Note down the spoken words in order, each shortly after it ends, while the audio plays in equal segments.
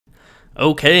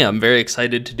Okay, I'm very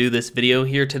excited to do this video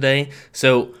here today.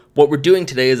 So what we're doing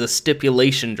today is a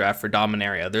stipulation draft for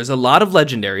Dominaria. There's a lot of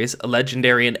legendaries, a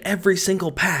legendary in every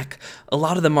single pack. A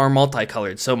lot of them are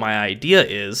multicolored. So my idea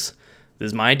is, this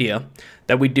is my idea,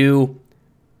 that we do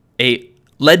a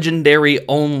legendary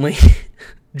only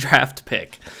draft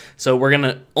pick. So we're going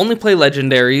to only play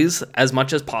legendaries as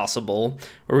much as possible.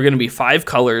 We're going to be 5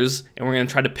 colors, and we're going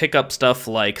to try to pick up stuff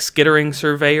like Skittering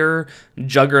Surveyor,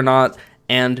 Juggernaut,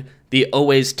 and the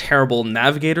always terrible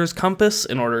Navigator's Compass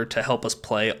in order to help us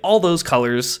play all those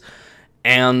colors.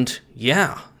 And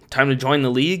yeah, time to join the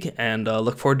league and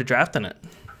look forward to drafting it.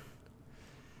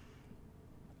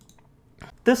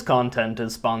 This content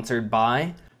is sponsored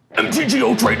by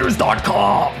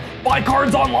MTGOtraders.com. Buy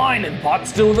cards online and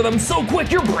bots deliver them so quick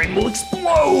your brain will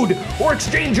explode. Or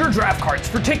exchange your draft cards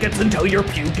for tickets until you're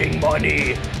puking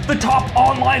money. The top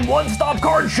online one-stop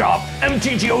card shop,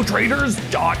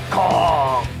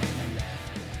 MTGOtraders.com.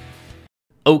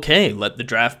 Okay, let the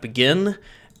draft begin.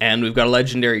 And we've got a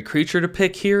legendary creature to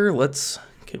pick here.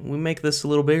 Can we make this a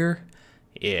little bigger?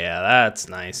 Yeah, that's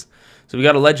nice. So we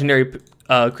got a legendary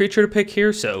creature to pick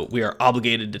here, so we are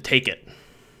obligated to take it.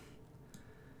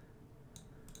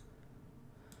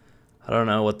 I don't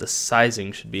know what the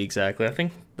sizing should be exactly. I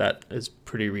think that is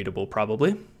pretty readable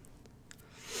probably.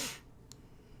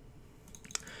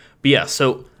 But yeah,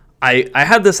 so I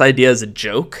had this idea as a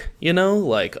joke, you know,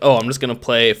 like, oh, I'm just going to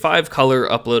play 5 color,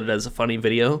 upload it as a funny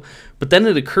video. But then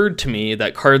it occurred to me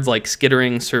that cards like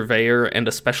Skittering Surveyor and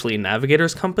especially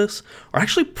Navigator's Compass are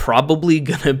actually probably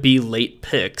going to be late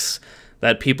picks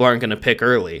that people aren't going to pick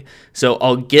early. So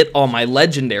I'll get all my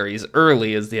legendaries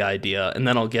early is the idea, and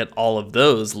then I'll get all of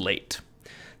those late.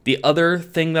 The other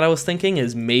thing that I was thinking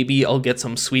is maybe I'll get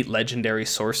some sweet legendary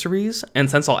sorceries, and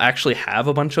since I'll actually have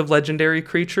a bunch of legendary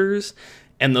creatures,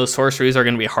 and those sorceries are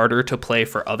going to be harder to play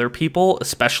for other people,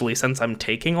 especially since I'm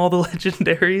taking all the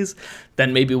legendaries,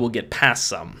 then maybe we'll get past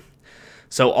some.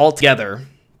 So all together,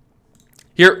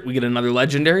 here we get another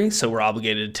legendary, so we're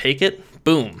obligated to take it.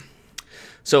 Boom.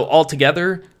 So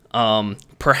altogether,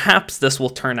 perhaps this will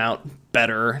turn out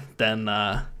better than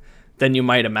you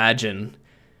might imagine,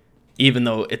 even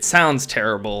though it sounds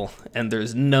terrible and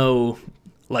there's no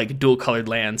like dual colored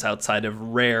lands outside of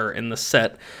rare in the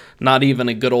set, not even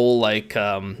a good old like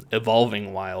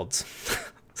evolving wilds.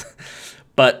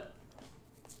 But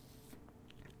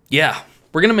yeah,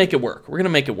 we're gonna make it work. We're gonna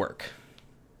make it work.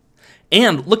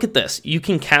 And look at this. You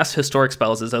can cast historic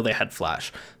spells as though they had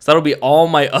flash. So that'll be all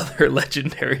my other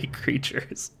legendary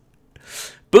creatures.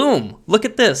 Boom. Look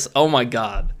at this. Oh my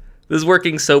god. This is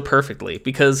working so perfectly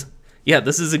because, yeah,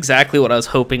 this is exactly what I was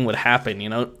hoping would happen. You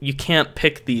know, you can't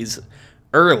pick these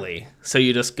early, so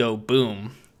you just go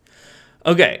boom.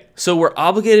 Okay, so we're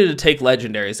obligated to take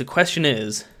legendaries. The question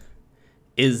is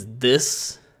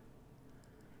this,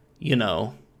 you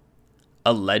know,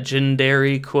 a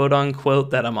legendary quote unquote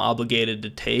that I'm obligated to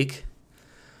take?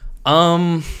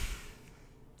 I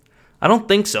don't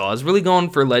think so. I was really going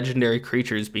for legendary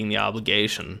creatures being the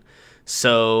obligation.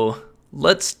 So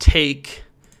let's take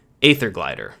Aether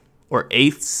Glider or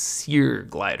Aether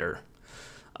Glider,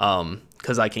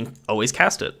 because I can always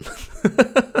cast it.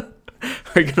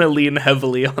 We're gonna lean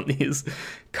heavily on these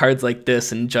cards like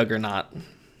this and Juggernaut.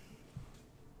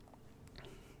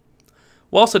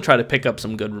 We'll also try to pick up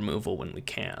some good removal when we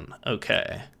can.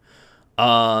 Okay.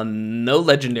 No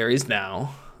legendaries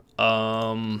now.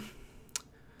 What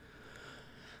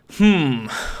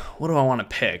do I want to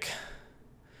pick?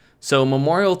 So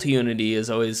Memorial to Unity is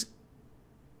always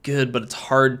good, but it's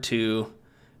hard to...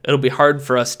 It'll be hard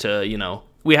for us to, you know...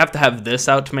 We have to have this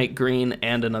out to make green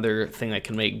and another thing that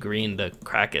can make green to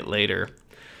crack it later.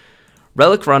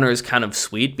 Relic Runner is kind of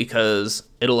sweet because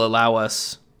it'll allow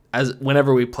us... As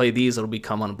whenever we play these, it'll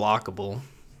become unblockable.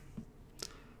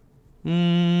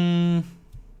 This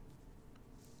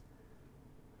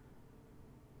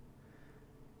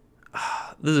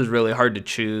is really hard to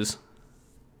choose.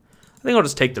 I think I'll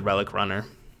just take the Relic Runner.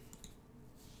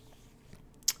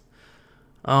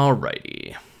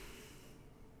 Alrighty.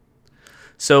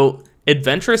 So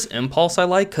Adventurous Impulse I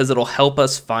like because it'll help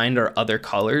us find our other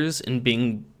colors, and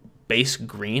being base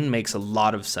green makes a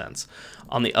lot of sense.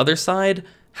 On the other side,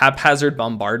 Haphazard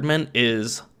Bombardment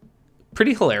is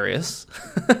pretty hilarious.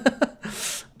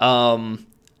 So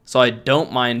I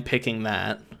don't mind picking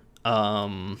that.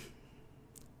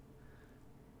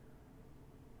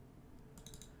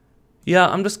 Yeah,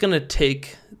 I'm just going to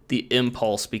take the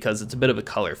Impulse because it's a bit of a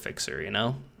color fixer, you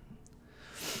know?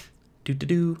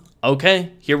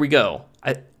 Okay, here we go.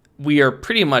 We are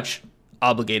pretty much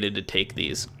obligated to take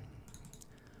these,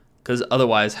 because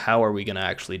otherwise, how are we going to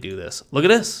actually do this? Look at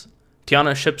this.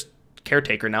 Tiana ships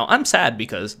Caretaker. Now, I'm sad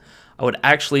because I would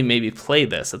actually maybe play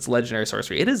this. It's Legendary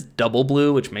Sorcery. It is double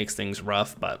blue, which makes things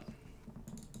rough, but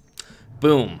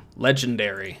boom,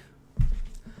 Legendary.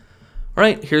 All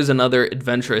right, here's another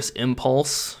Adventurous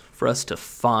Impulse for us to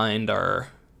find our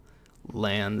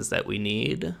lands that we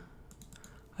need.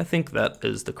 I think that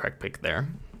is the correct pick there.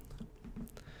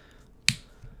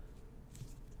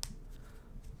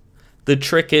 The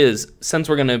trick is, since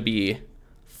we're going to be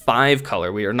 5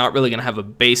 color, we are not really going to have a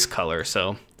base color,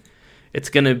 so it's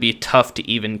going to be tough to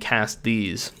even cast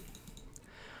these.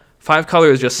 5 color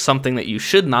is just something that you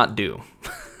should not do.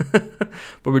 But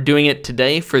we're doing it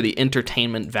today for the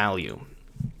entertainment value.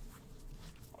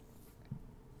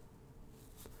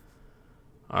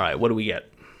 All right, what do we get?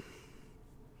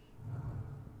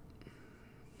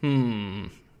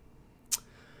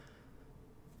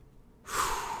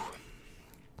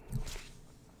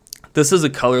 This is a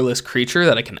colorless creature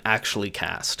that I can actually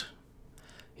cast.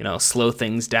 You know, slow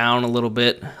things down a little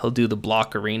bit. He'll do the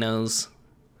block arenas.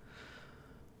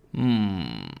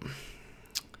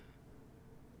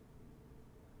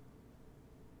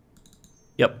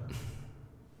 Yep.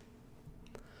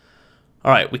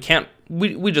 All right, we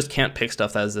just can't pick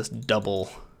stuff that has this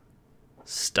double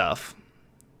stuff.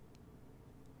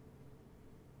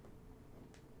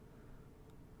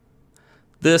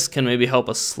 This can maybe help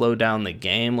us slow down the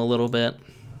game a little bit.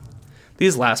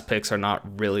 These last picks are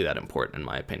not really that important in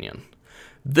my opinion.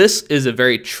 This is a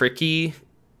very tricky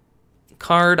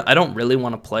card. I don't really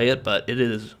want to play it, but it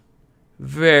is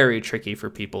very tricky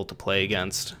for people to play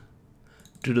against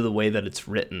due to the way that it's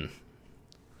written.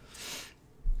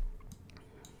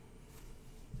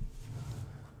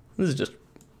 This is just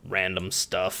random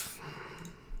stuff.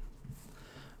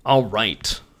 All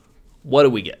right. What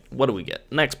do we get? What do we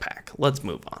get? Next pack. Let's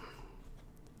move on.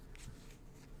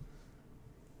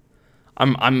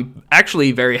 I'm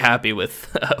actually very happy with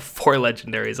 4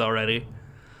 legendaries already.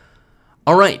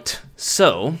 All right.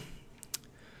 So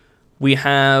we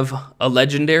have a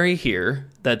legendary here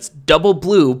that's double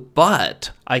blue,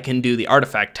 but I can do the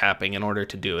artifact tapping in order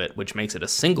to do it, which makes it a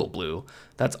single blue.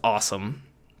 That's awesome.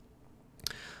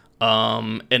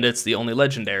 And it's the only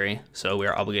legendary, so we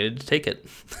are obligated to take it.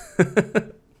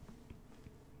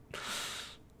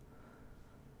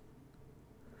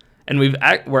 And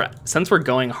since we're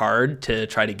going hard to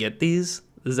try to get these,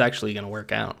 this is actually going to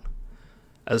work out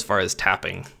as far as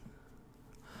tapping.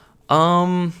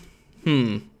 Man,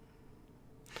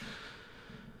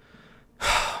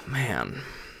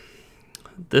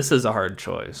 this is a hard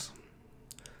choice.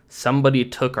 Somebody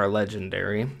took our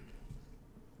legendary.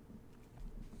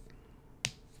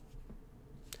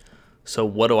 So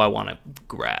what do I want to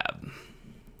grab?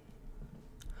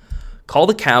 Call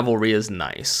the Cavalry is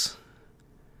nice,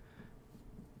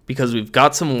 because we've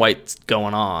got some whites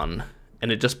going on,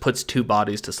 and it just puts 2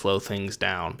 bodies to slow things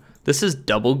down. This is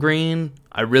double green.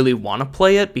 I really want to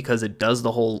play it because it does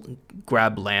the whole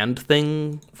grab land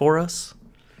thing for us.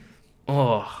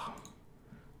 Oh,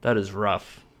 that is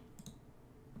rough.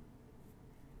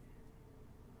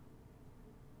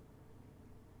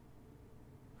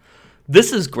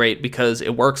 This is great because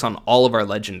it works on all of our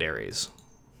legendaries.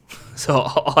 So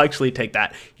I'll actually take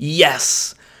that.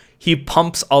 Yes! He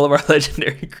pumps all of our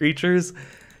legendary creatures.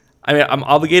 I mean, I'm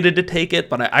obligated to take it,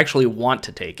 but I actually want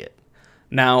to take it.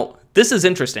 Now, this is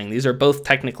interesting. These are both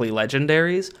technically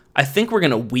legendaries. I think we're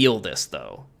going to wheel this,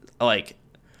 though. Like,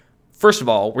 first of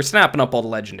all, we're snapping up all the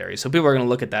legendaries. So people are going to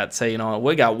look at that and say, you know,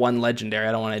 we got 1 legendary.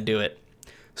 I don't want to do it.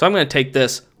 So I'm going to take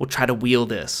this. We'll try to wheel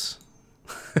this.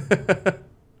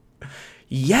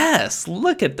 Yes,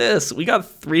 look at this. We got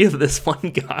 3 of this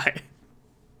one guy.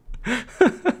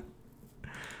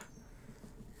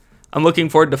 I'm looking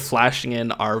forward to flashing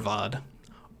in Arvad.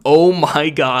 Oh my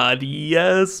god,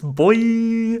 yes,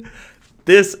 boy.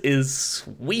 This is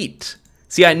sweet.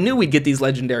 See, I knew we'd get these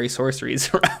legendary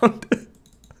sorceries around.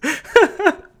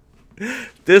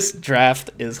 This draft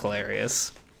is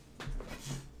hilarious.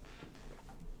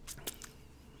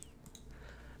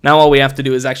 Now all we have to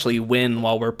do is actually win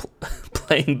while we're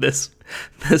playing this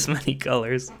many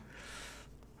colors.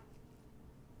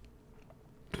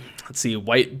 Let's see,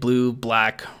 white, blue,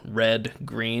 black, red,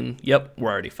 green. Yep, we're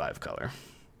already 5 color.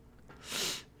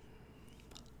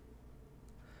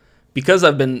 Because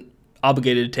I've been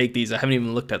obligated to take these, I haven't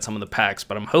even looked at some of the packs,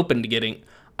 but I'm hoping to getting...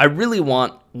 I really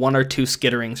want 1 or 2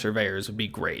 skittering surveyors would be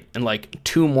great, and like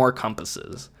 2 more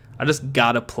compasses. I just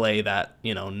gotta play that,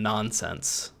 you know,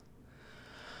 nonsense.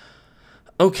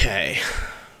 Okay.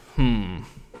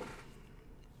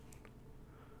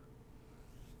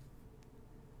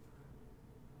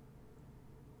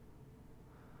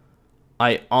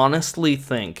 I honestly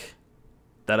think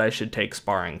that I should take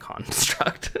Sparring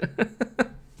Construct.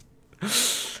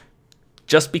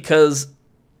 Just because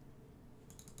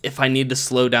if I need to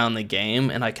slow down the game,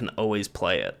 and I can always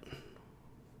play it.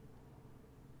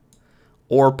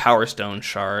 Or Power Stone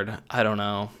Shard, I don't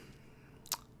know.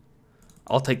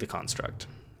 I'll take the Construct.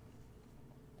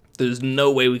 There's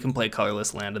no way we can play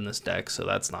colorless land in this deck, so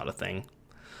that's not a thing.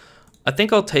 I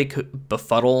think I'll take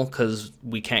Befuddle, because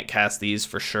we can't cast these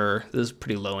for sure. This is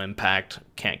pretty low impact.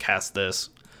 Can't cast this.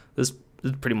 This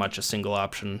is pretty much a single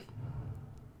option.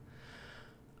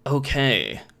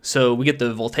 Okay, so we get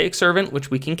the Voltaic Servant, which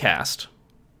we can cast.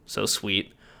 So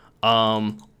sweet.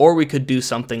 Or we could do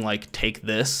something like take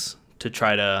this to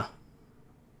try to...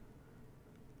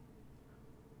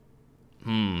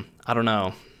 I don't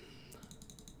know.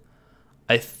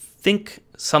 I think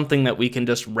something that we can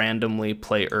just randomly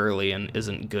play early and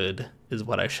isn't good is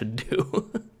what I should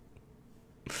do.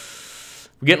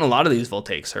 We're getting a lot of these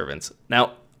Voltaic Servants.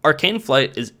 Now, Arcane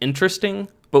Flight is interesting,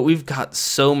 but we've got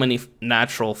so many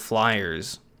natural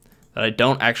flyers that I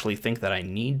don't actually think that I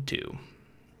need to.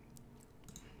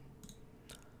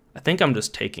 I think I'm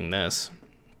just taking this.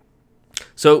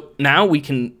 So now we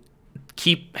can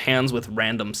keep hands with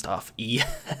random stuff.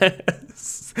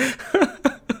 Yes!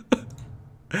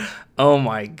 Oh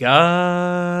my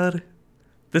god.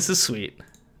 This is sweet.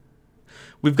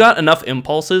 We've got enough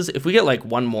impulses. If we get like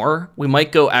one more, we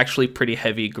might go actually pretty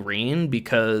heavy green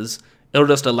because it'll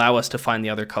just allow us to find the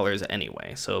other colors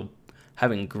anyway. So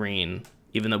having green,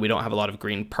 even though we don't have a lot of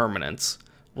green permanents,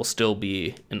 will still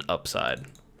be an upside.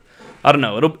 I don't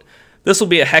know. This will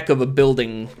be a heck of a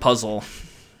building puzzle.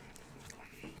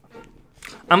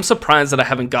 I'm surprised that I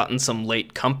haven't gotten some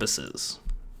late compasses.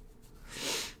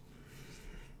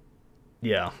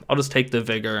 Yeah, I'll just take the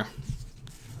Vigor.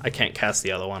 I can't cast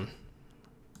the other one.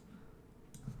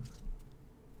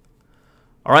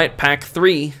 All right, pack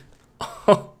 3.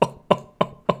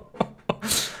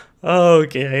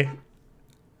 Okay.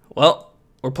 Well,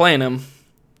 we're playing him.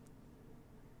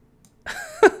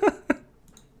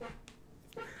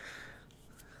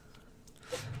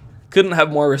 Couldn't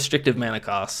have more restrictive mana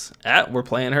costs. We're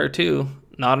playing her too.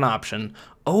 Not an option.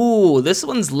 Oh, this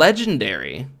one's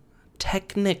legendary.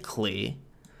 Technically.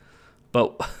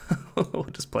 But we'll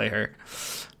just play her.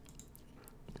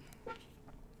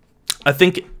 I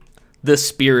think the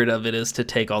spirit of it is to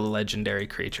take all the legendary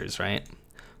creatures, right?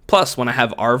 Plus, when I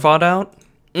have Arvod out,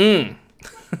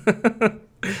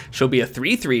 she'll be a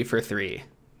 3/3 for 3.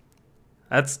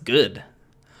 That's good.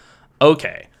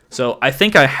 Okay, so I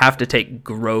think I have to take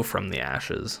Grow from the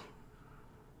Ashes.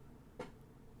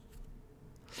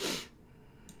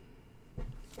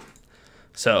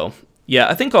 So, yeah,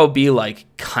 I think I'll be like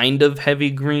kind of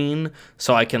heavy green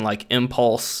so I can like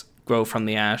impulse Grow from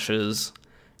the Ashes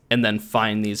and then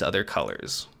find these other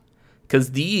colors.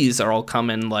 Because these are all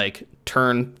coming like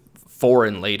turn 4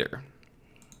 and later.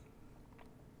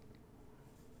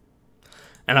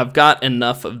 And I've got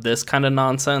enough of this kind of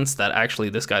nonsense that actually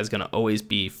this guy's going to always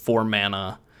be 4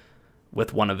 mana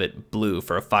with one of it blue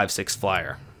for a 5/6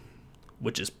 flyer.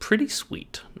 Which is pretty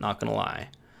sweet, not going to lie.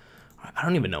 I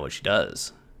don't even know what she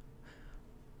does.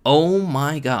 Oh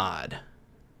my god.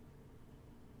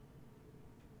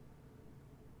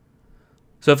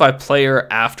 So if I play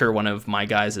her after one of my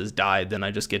guys has died, then I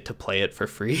just get to play it for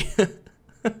free.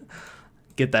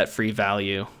 Get that free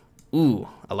value. Ooh,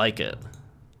 I like it.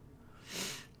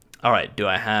 All right, do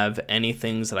I have any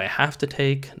things that I have to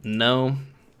take? No.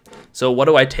 So what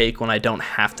do I take when I don't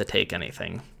have to take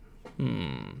anything?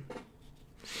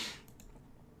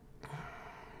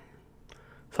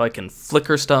 So I can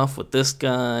flicker stuff with this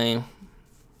guy.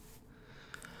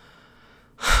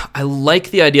 I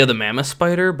like the idea of the Mammoth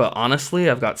Spider, but honestly,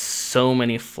 I've got so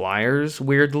many flyers,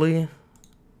 weirdly,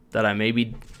 that I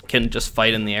maybe can just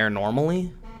fight in the air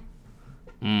normally.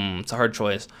 It's a hard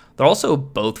choice. They're also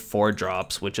both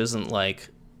 4-drops, which isn't, like,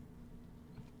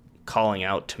 calling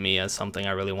out to me as something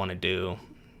I really want to do.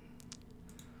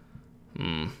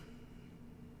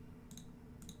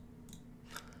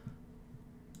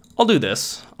 I'll do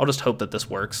this. I'll just hope that this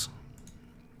works.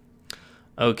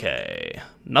 Okay.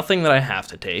 Nothing that I have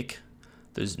to take.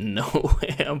 There's no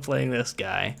way I'm playing this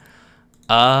guy.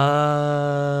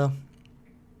 I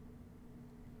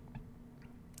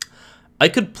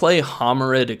could play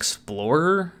Homerid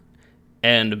Explorer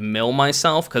and mill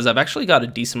myself, because I've actually got a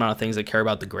decent amount of things that care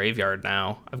about the graveyard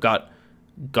now. I've got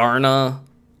Garna,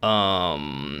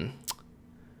 Rona,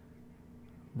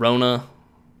 I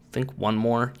think one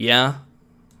more. Yeah.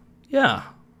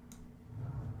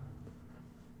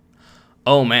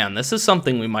 Oh man, this is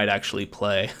something we might actually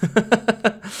play.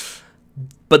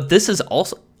 But this is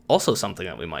also something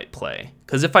that we might play.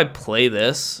 Because if I play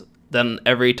this, then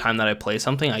every time that I play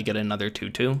something, I get another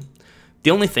 2/2.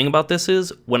 The only thing about this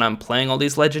is, when I'm playing all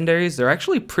these legendaries, they're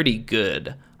actually pretty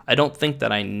good. I don't think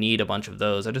that I need a bunch of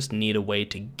those. I just need a way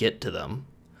to get to them.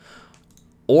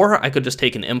 Or I could just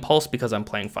take an impulse because I'm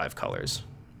playing 5 colors.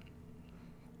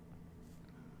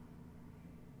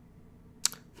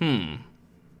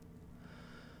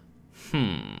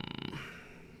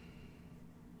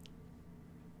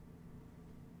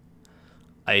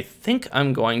 I think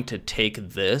I'm going to take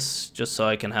this just so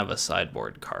I can have a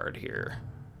sideboard card here.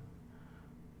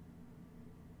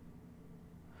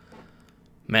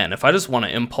 Man, if I just want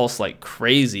to impulse like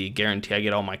crazy, guarantee I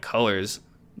get all my colors,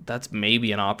 that's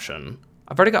maybe an option.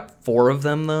 I've already got 4 of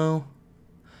them though.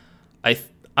 I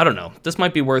don't know. This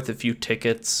might be worth a few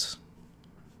tickets.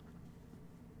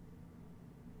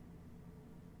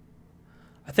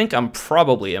 I think I'm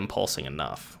probably impulsing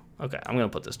enough. Okay, I'm going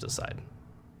to put this to the side.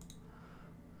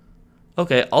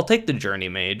 Okay, I'll take the Journey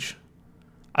Mage.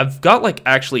 I've got like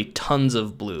actually tons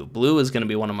of blue. Blue is going to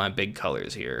be one of my big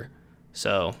colors here.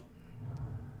 So,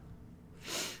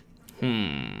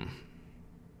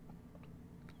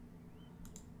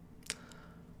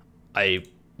 I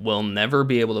will never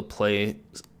be able to play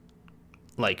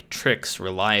like tricks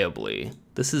reliably.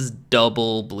 This is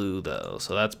double blue though,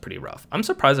 so that's pretty rough. I'm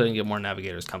surprised I didn't get more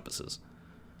Navigator's Compasses.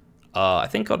 I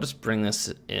think I'll just bring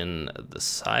this in the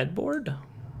sideboard.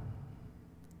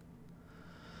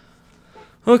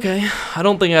 Okay, I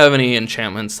don't think I have any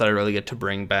enchantments that I really get to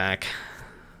bring back.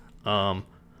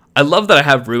 I love that I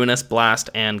have Ruinous Blast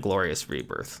and Glorious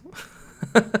Rebirth.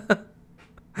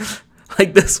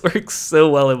 Like, this works so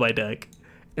well in my deck,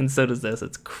 and so does this.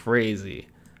 It's crazy.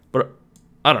 But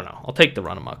I don't know. I'll take the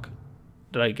Run Amok.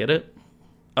 Did I get it?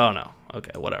 Oh, no.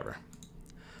 Okay, whatever.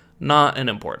 Not an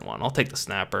important one. I'll take the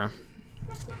Snapper.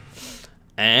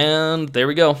 And there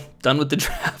we go. Done with the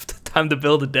draft. Time to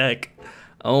build a deck.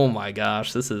 Oh my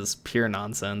gosh, this is pure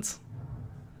nonsense.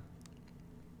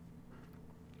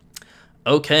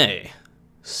 Okay,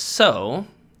 so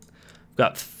I've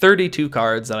got 32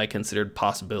 cards that I considered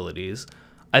possibilities.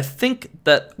 I think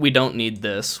that we don't need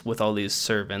this with all these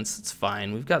servants. It's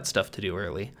fine. We've got stuff to do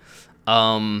early.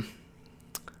 I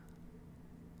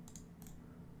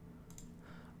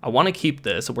want to keep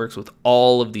this. It works with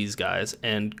all of these guys.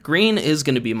 And green is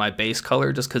going to be my base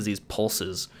color just because these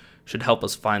pulses should help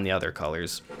us find the other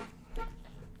colors.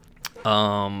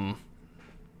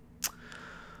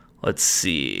 Let's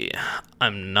see.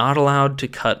 I'm not allowed to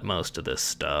cut most of this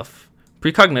stuff.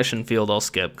 Precognition Field I'll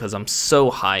skip because I'm so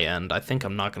high-end. I think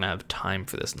I'm not going to have time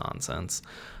for this nonsense.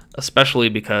 Especially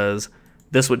because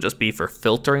this would just be for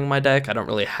filtering my deck. I don't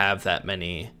really have that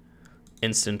many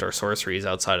instant or sorceries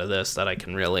outside of this that I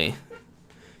can really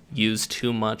use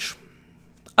too much.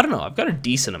 I don't know. I've got a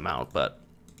decent amount, but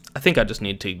I think I just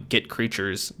need to get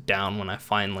creatures down when I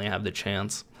finally have the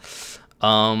chance.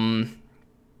 I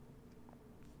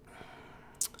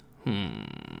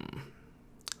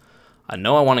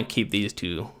know I want to keep these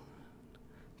two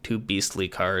beastly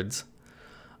cards.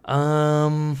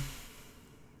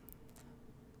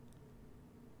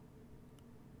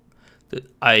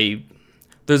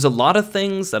 There's a lot of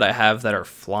things that I have that are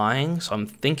flying, so I'm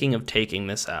thinking of taking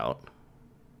this out.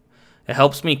 It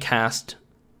helps me cast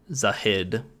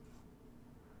Zahid.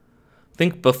 I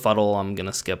think Befuddle I'm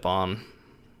gonna skip on.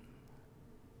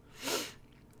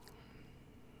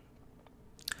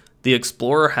 The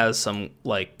Explorer has some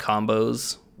like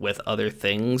combos with other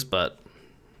things, but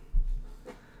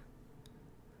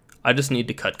I just need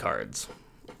to cut cards.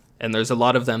 And there's a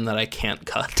lot of them that I can't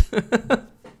cut.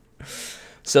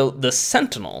 So the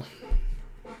Sentinel.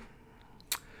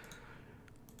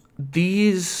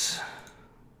 These,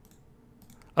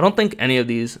 I don't think any of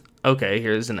these. Okay,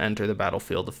 here's an enter the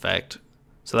battlefield effect.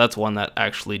 So that's one that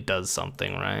actually does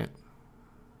something, right?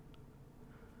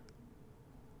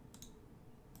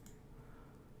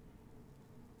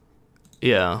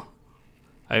 Yeah.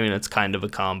 I mean, it's kind of a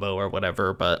combo or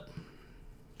whatever, but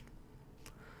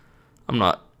I'm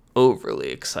not overly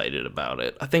excited about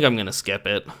it. I think I'm going to skip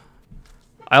it.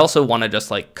 I also want to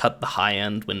just like cut the high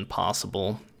end when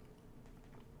possible.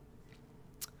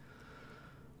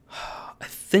 I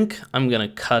think I'm going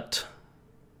to cut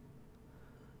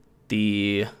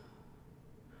the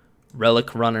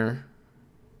Relic Runner.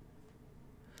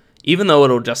 Even though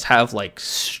it'll just have like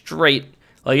straight,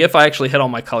 like if I actually hit all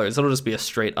my colors, it'll just be a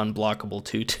straight unblockable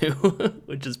 2/2,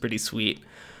 which is pretty sweet.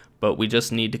 But we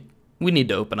just need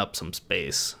to open up some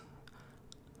space.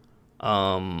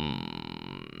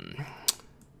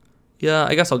 Yeah,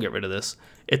 I guess I'll get rid of this.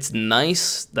 It's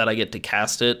nice that I get to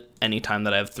cast it anytime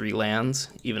that I have 3 lands,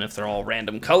 even if they're all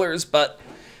random colors, but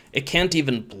it can't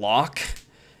even block.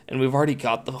 And we've already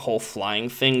got the whole flying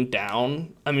thing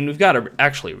down. I mean, we've got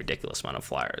actually a ridiculous amount of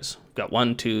flyers. We've got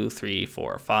 1, 2, 3,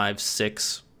 4, 5,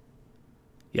 6.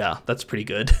 Yeah, that's pretty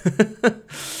good.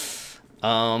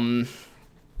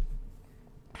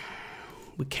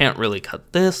 We can't really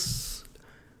cut this.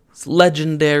 It's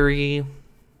legendary.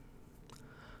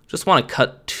 Just want to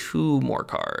cut 2 more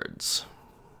cards.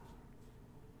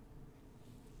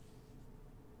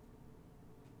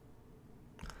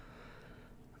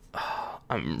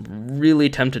 I'm really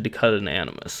tempted to cut an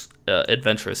Animus,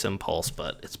 Adventurous Impulse,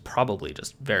 but it's probably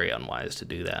just very unwise to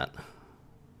do that.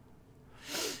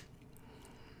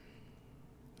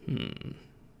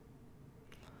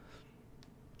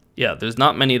 Yeah, there's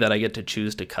not many that I get to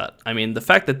choose to cut. I mean, the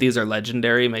fact that these are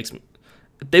legendary makes me...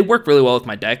 They work really well with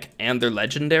my deck, and they're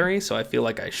legendary, so I feel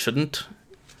like I shouldn't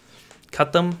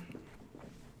cut them.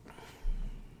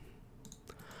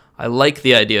 I like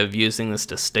the idea of using this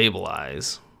to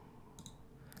stabilize.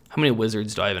 How many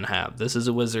wizards do I even have? This is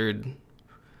a wizard.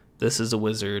 This is a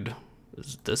wizard.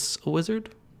 Is this a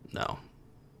wizard? No.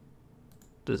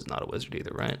 This is not a wizard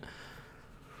either, right?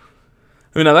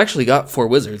 I mean, I've actually got 4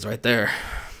 wizards right there.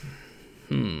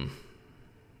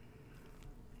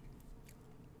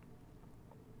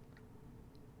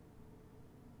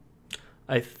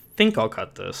 I think I'll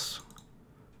cut this.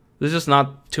 There's just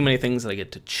not too many things that I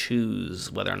get to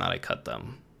choose whether or not I cut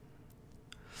them.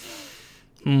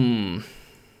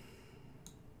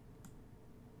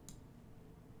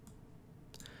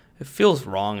 It feels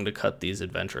wrong to cut these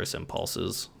Adventurous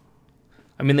Impulses.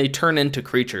 I mean, they turn into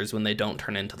creatures when they don't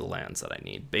turn into the lands that I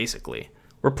need, basically.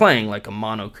 We're playing like a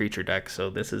mono creature deck,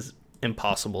 so this is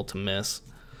impossible to miss.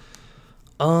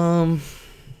 I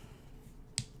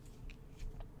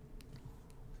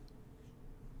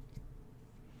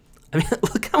mean,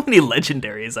 look how many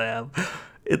legendaries I have.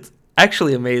 It's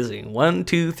actually amazing. 1,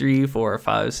 2, 3, 4,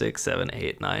 5, 6, 7,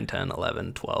 8, 9, 10,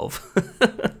 11,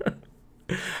 12.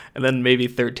 And then maybe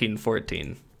 13,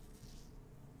 14.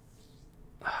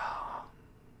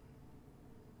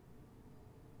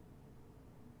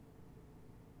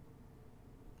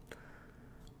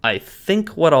 I think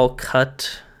what I'll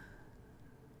cut,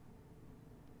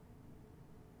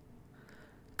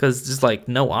 because there's like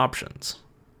no options.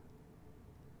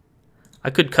 I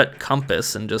could cut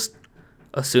Compass and just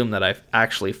assume that I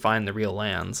actually find the real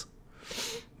lands.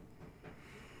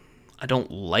 I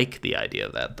don't like the idea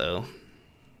of that, though.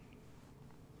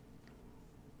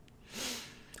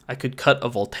 I could cut a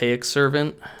Voltaic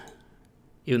Servant,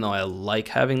 even though I like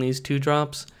having these 2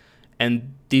 drops.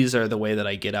 And these are the way that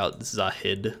I get out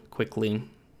Zahid quickly.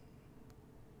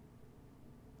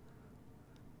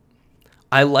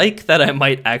 I like that I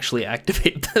might actually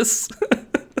activate this.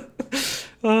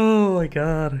 Oh my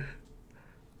god.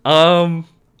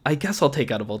 I guess I'll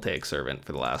take out a Voltaic Servant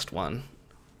for the last one.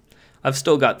 I've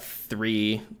still got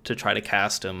 3 to try to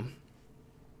cast him.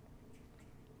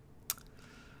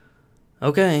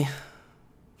 Okay.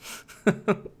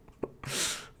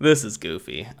 This is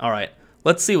goofy. Alright,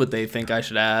 let's see what they think I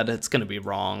should add. It's gonna be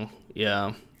wrong.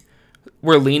 Yeah.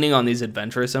 We're leaning on these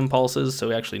Adventurous Impulses, so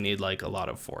we actually need like a lot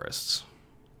of forests.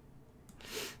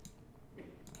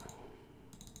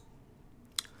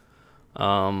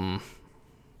 For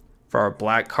our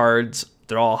black cards,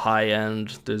 they're all high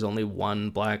end. There's only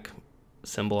 1 black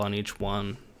symbol on each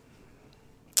one.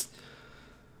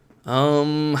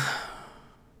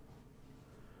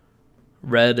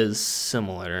 Red is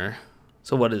similar.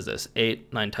 So what is this?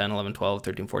 8, 9, 10, 11, 12,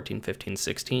 13, 14, 15,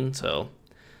 16. So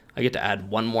I get to add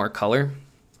 1 more color.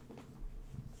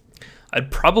 I'd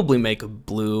probably make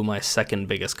blue my second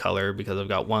biggest color because I've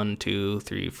got 1, 2,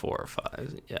 3, 4,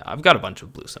 5. Yeah, I've got a bunch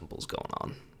of blue symbols going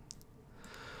on.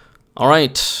 All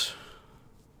right.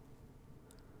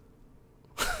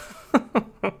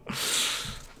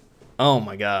 Oh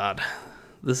my god.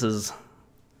 This is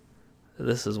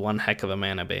one heck of a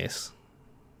mana base.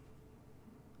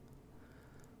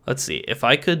 Let's see. If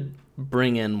I could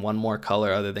bring in 1 more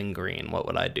color other than green, what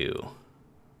would I do?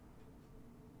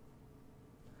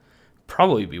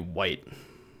 Probably be white.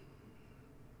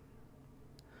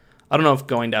 I don't know if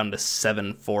going down to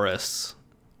 7 forests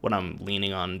when I'm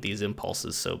leaning on these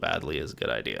impulses so badly is a good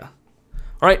idea.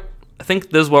 All right, I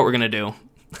think this is what we're gonna do.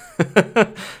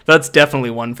 That's definitely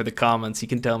one for the comments. You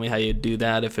can tell me how you'd do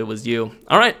that if it was you.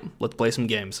 All right, let's play some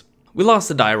games. We lost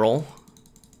the die roll.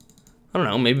 I don't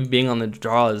know, maybe being on the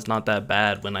draw is not that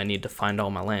bad when I need to find all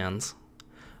my lands.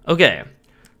 Okay,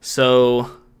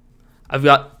 so I've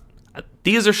got,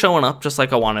 these are showing up just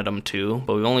like I wanted them to,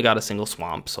 but we've only got a single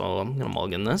swamp, so I'm gonna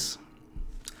mulligan this.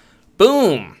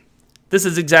 Boom! This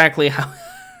is exactly how,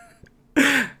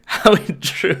 how we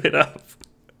drew it up.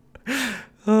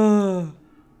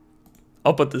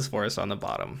 I'll put this forest on the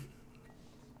bottom.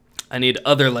 I need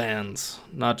other lands,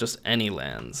 not just any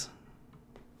lands.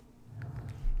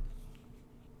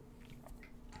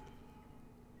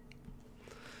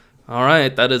 All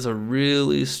right, that is a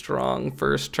really strong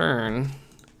first turn.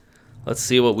 Let's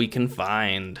see what we can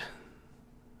find.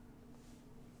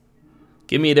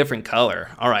 Give me a different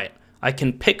color. All right, I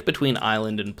can pick between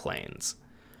island and plains.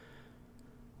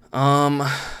 I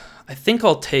think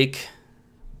I'll take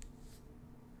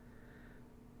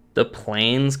the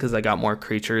plains because I got more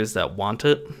creatures that want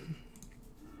it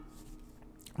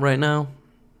right now.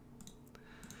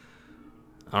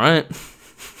 All right.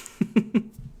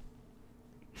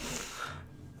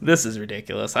 This is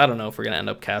ridiculous. I don't know if we're going to end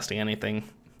up casting anything.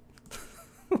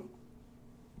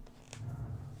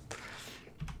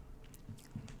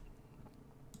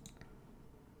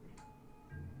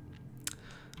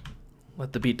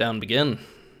 Let the beatdown begin.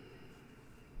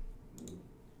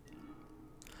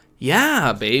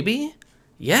 Yeah, baby.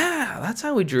 Yeah, that's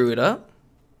how we drew it up.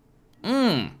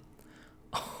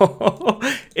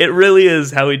 It really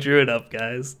is how we drew it up,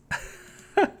 guys.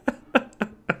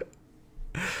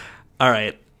 All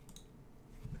right.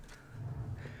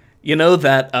 You know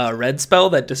that red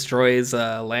spell that destroys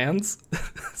lands?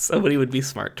 Somebody would be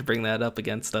smart to bring that up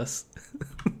against us.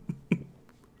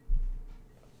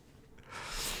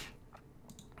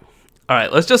 All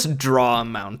right, let's just draw a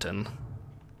mountain.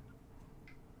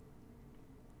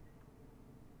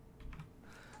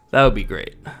 That would be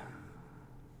great.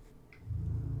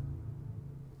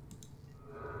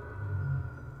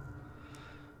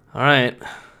 All right.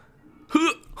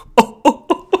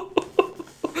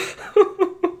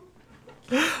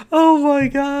 Oh my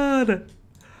god.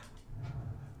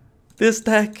 This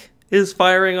deck is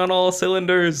firing on all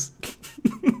cylinders.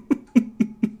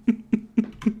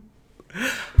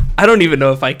 I don't even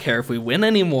know if I care if we win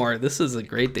anymore. This is a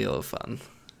great deal of fun.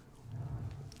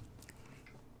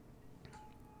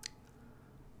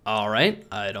 All right,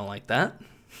 I don't like that.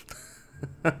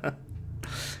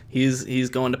 He's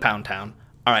going to Pound Town.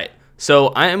 All right,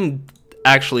 so I'm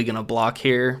actually gonna block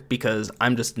here because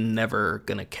I'm just never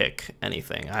gonna kick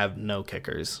anything. I have no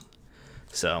kickers,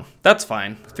 so that's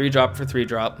fine. 3-drop for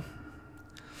 3-drop.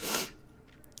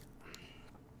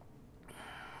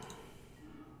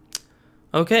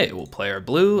 Okay, we'll play our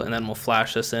blue, and then we'll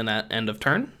flash this in at end of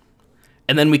turn.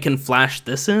 And then we can flash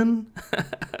this in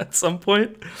at some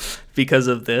point because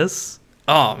of this.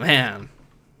 Oh, man.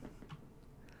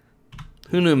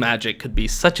 Who knew Magic could be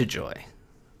such a joy?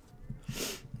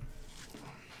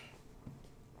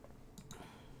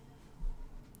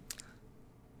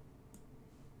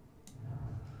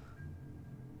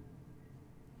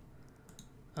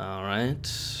 All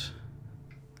right.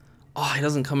 Oh, he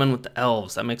doesn't come in with the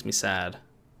elves. That makes me sad.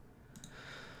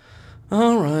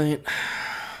 All right.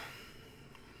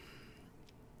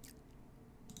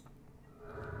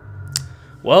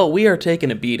 Well, we are taking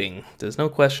a beating. There's no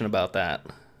question about that.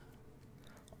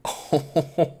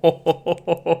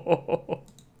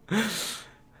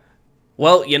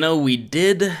 Well, you know, we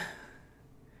did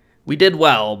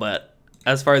well, but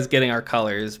as far as getting our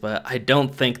colors, but I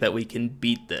don't think that we can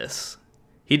beat this.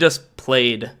 He just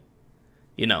played,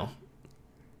 you know,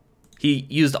 he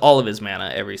used all of his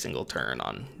mana every single turn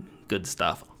on good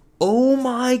stuff. Oh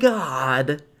my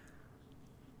god.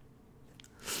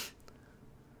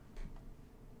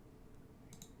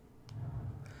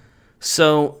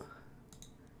 So,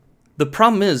 the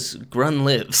problem is, Grun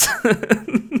lives.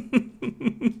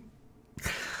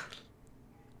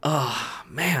 Oh,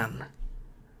 man.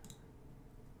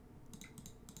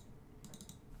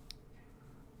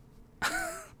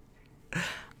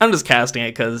 I'm just casting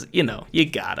it because, you know, you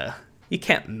gotta. You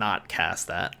can't not cast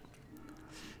that.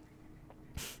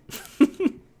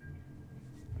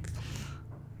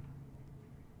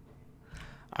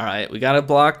 Alright, we gotta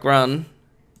block Grun.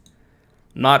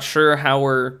 Not sure how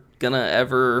we're gonna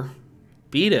ever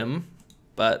beat him,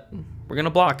 but we're gonna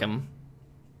block him.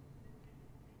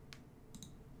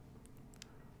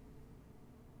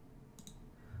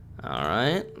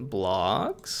 Alright,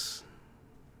 blocks.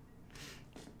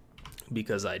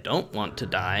 Because I don't want to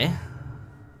die.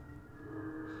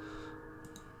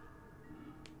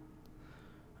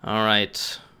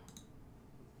 Alright.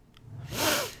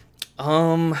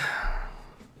 I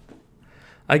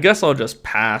guess I'll just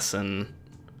pass and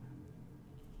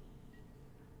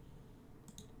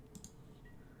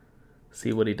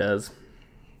see what he does.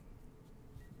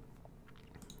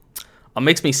 It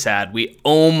makes me sad. We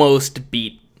almost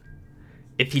beat.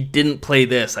 If he didn't play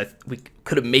this, we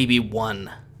could have maybe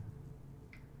won.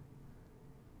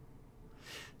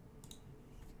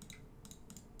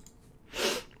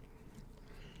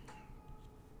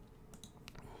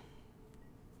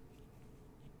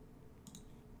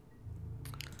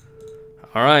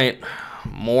 All right,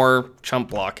 more chump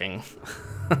blocking.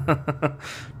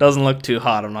 Doesn't look too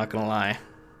hot, I'm not gonna lie.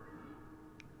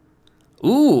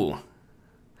 Ooh.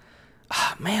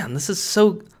 Ah, man, this is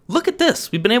so... Look at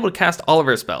this. We've been able to cast all of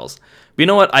our spells. But you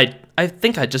know what? I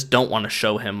think I just don't want to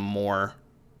show him more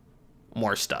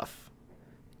stuff.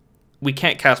 We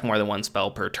can't cast more than one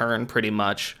spell per turn, pretty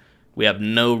much. We have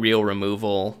no real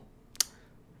removal.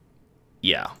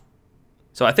 Yeah.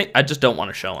 So I think I just don't want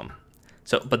to show him.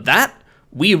 So, but that,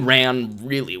 we ran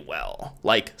really well.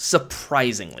 Like,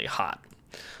 surprisingly hot.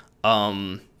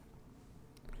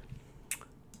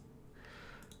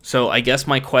 So I guess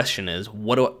my question is,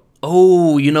 what do I...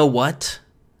 Oh, you know what?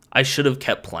 I should have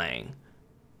kept playing.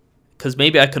 Because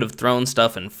maybe I could have thrown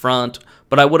stuff in front,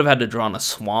 but I would have had to draw on a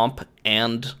swamp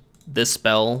and this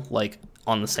spell, like,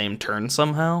 on the same turn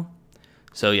somehow.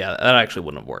 So yeah, that actually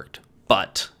wouldn't have worked.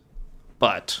 But,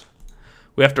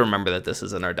 we have to remember that this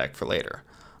is in our deck for later.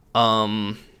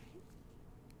 Yeah,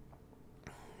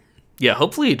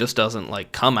 hopefully he just doesn't,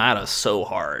 like, come at us so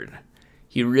hard.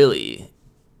 He really...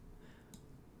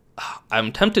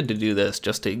 I'm tempted to do this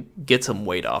just to get some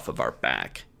weight off of our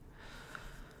back.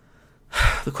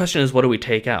 The question is, what do we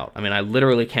take out? I mean, I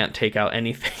literally can't take out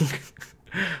anything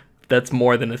that's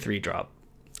more than a 3-drop.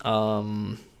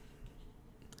 The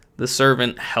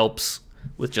Servant helps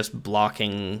with just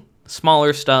blocking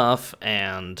smaller stuff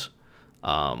and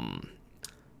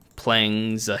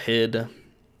playing Zahid. I'm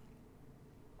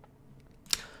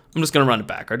just going to run it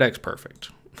back. Our deck's perfect.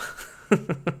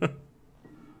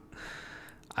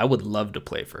 I would love to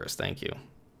play first, thank you.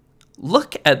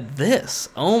 Look at this.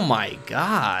 Oh my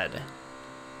god.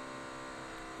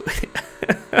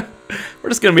 We're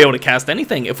just gonna be able to cast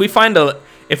anything. If we find a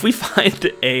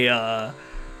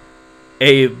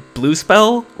blue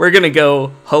spell, we're gonna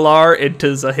go Halar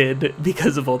into Zahid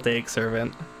because of Voltaic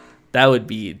Servant. That would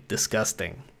be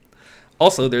disgusting.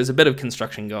 Also, there's a bit of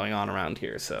construction going on around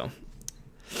here, so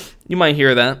you might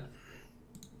hear that.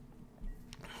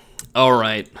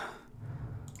 Alright.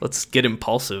 Let's get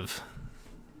impulsive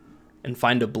and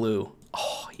find a blue.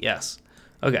 Oh, yes.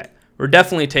 Okay, we're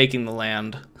definitely taking the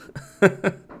land.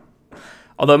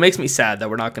 Although it makes me sad that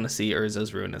we're not going to see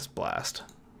Urza's Ruinous Blast.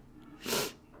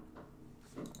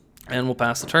 And we'll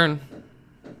pass the turn.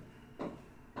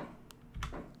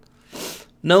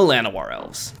 No Llanowar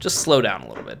Elves. Just slow down a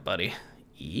little bit, buddy.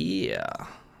 Yeah.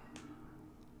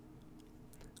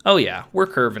 Oh yeah, we're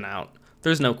curving out.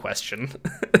 There's no question.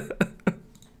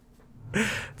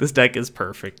 This deck is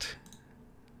perfect.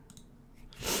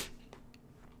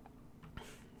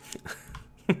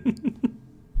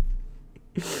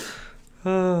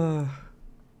 A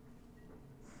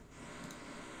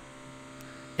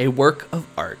work of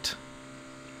art.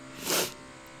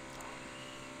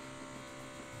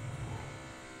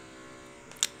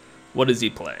 What does he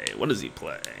play? What does he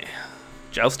play?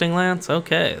 Jousting Lance?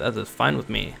 Okay, that is fine with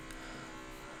me.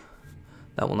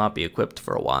 That will not be equipped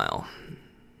for a while.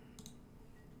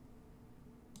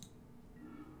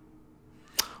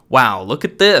 Wow, look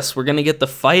at this. We're going to get the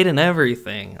fight and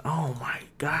everything. Oh my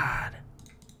god.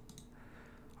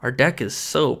 Our deck is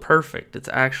so perfect. It's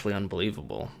actually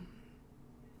unbelievable.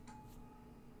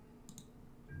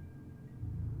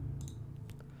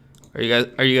 Are you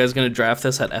guys going to draft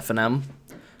this at FNM?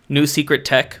 New secret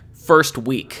tech, first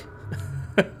week.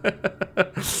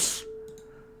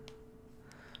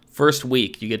 First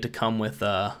week, you get to come with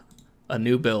a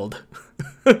new build.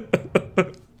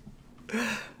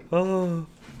 Oh.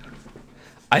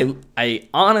 I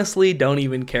honestly don't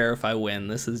even care if I win.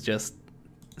 This is just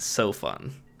so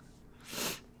fun.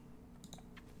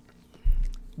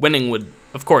 Winning would,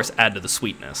 of course, add to the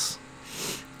sweetness.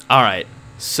 All right,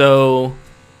 so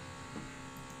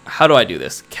how do I do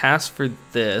this? Cast for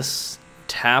this,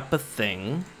 tap a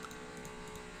thing.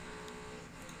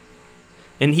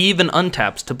 And he even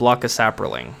untaps to block a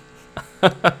Saproling.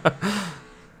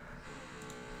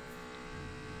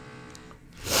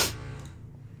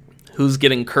 Who's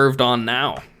getting curved on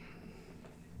now?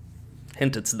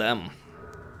 Hint, it's them.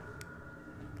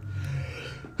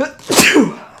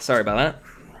 Sorry about that.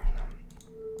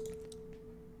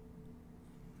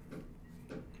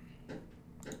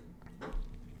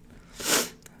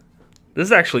 This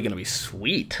is actually going to be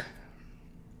sweet.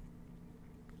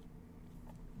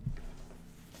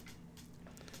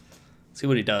 See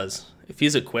what he does. If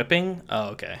he's equipping... Oh,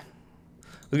 okay. I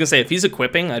was going to say, if he's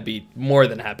equipping, I'd be more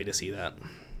than happy to see that.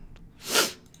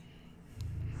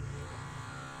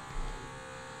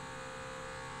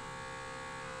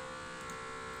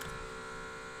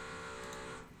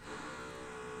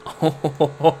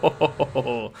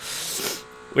 Oh,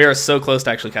 we are so close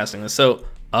to actually casting this. So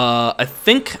I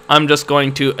think I'm just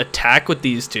going to attack with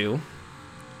these two.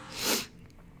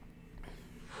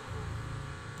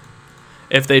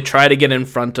 If they try to get in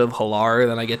front of Halar,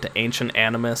 then I get to Ancient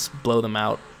Animus, blow them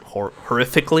out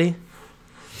horrifically.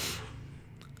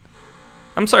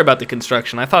 I'm sorry about the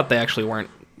construction. I thought they actually weren't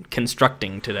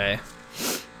constructing today.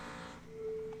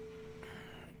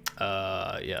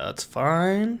 Yeah, that's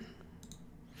fine.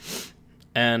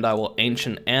 And I will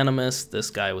Ancient Animus this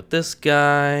guy with this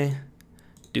guy.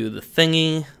 Do the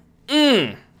thingy.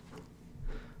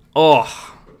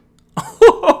 Oh.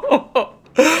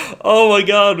 Oh my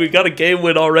god, we got a game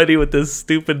win already with this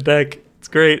stupid deck. It's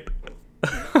great.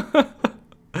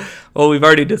 Well, we've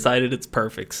already decided it's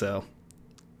perfect, so.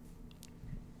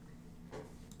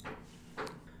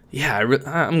 Yeah,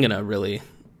 I'm gonna really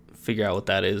figure out what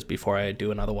that is before I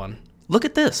do another one. Look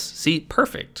at this. See,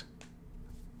 perfect.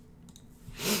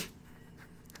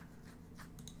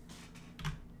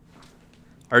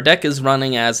 Our deck is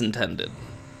running as intended.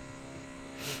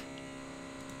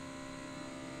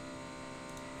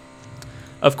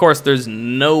 Of course, there's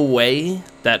no way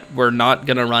that we're not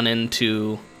gonna run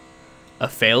into a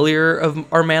failure of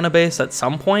our mana base at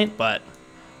some point, but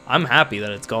I'm happy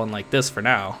that it's going like this for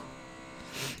now.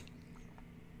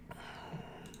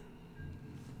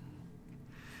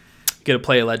 Get to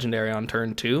play a legendary on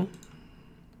turn 2.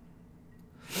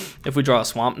 If we draw a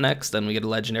swamp next, then we get a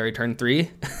legendary turn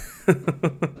 3.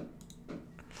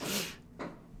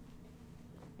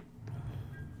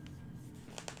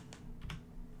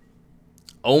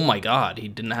 Oh my god, he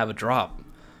didn't have a drop.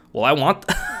 Well, I want...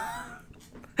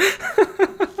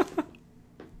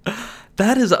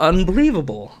 That is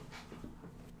unbelievable.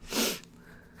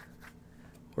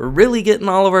 We're really getting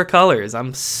all of our colors.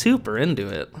 I'm super into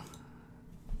it.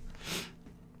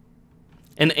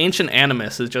 And Ancient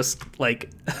Animus is just, like,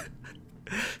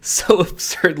 so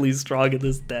absurdly strong in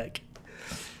this deck.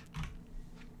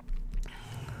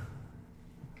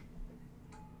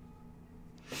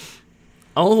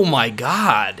 Oh my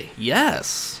god,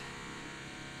 yes.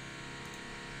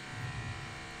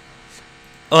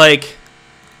 Like,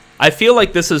 I feel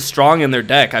like this is strong in their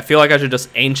deck. I feel like I should just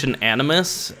Ancient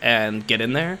Animus and get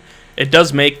in there. It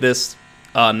does make this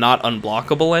not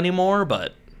unblockable anymore,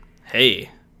 but hey.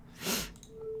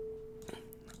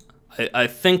 I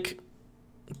think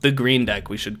the green deck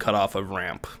we should cut off of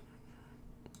ramp.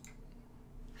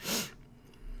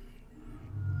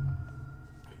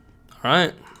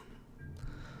 Alright.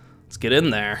 Let's get in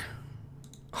there.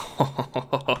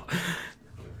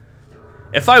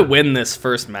 If I win this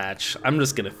first match, I'm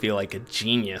just going to feel like a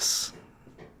genius.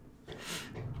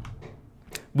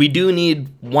 We do need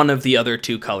one of the other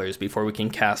 2 colors before we can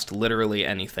cast literally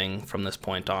anything from this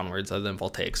point onwards other than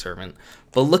Voltaic Servant.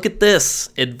 But look at this.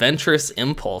 Adventurous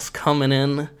Impulse coming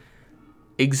in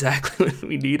exactly when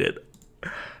we need it.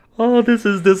 Oh, this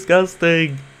is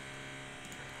disgusting.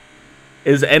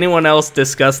 Is anyone else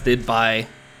disgusted by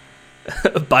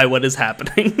what is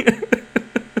happening?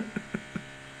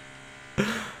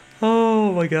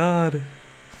 Oh my god.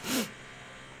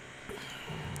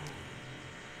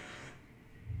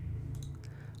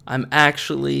 I'm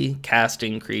actually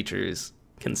casting creatures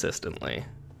consistently.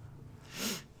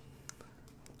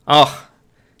 Oh,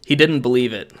 he didn't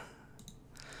believe it.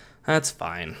 That's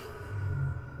fine.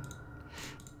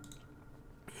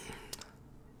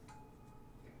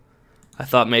 I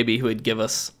thought maybe he would give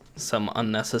us some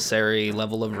unnecessary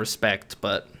level of respect,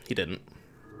 but he didn't.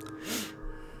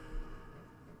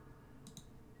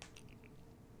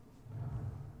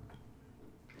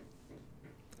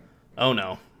 Oh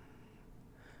no.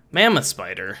 Mammoth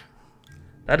Spider.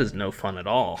 That is no fun at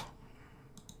all.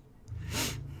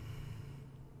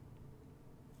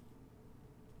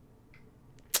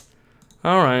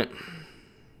 Alright.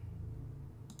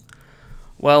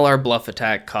 Well, our bluff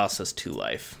attack costs us 2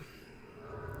 life.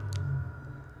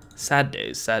 Sad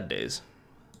days, sad days.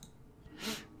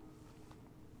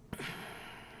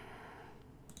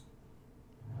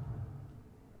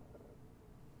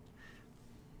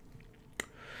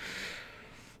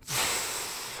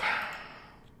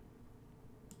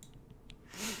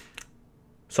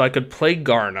 So I could play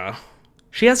Garna.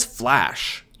 She has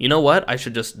Flash. You know what? I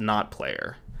should just not play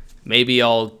her. Maybe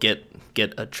I'll get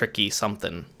a tricky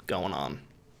something going on.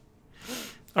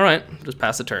 Alright, just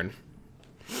pass the turn.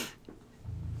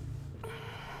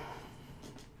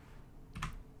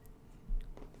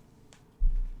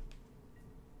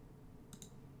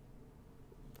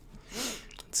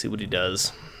 Let's see what he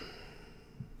does.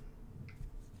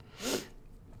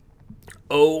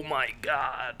 Oh my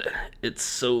god. It's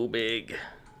so big.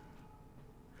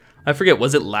 I forget,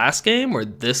 was it last game or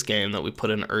this game that we put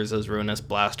in Urza's Ruinous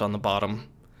Blast on the bottom?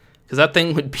 Because that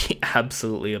thing would be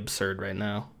absolutely absurd right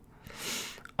now.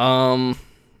 I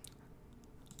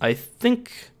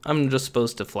think I'm just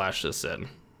supposed to flash this in.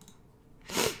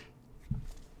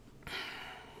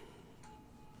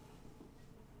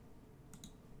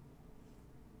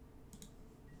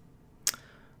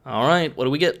 All right, what do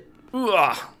we get?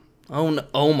 Ugh. Oh, no.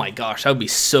 Oh my gosh, that would be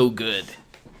so good.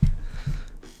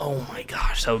 Oh my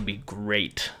gosh, that would be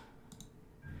great.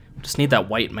 Just need that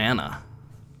white mana.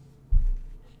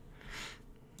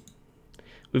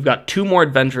 We've got 2 more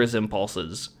Adventurous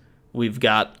Impulses. We've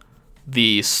got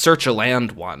the Search a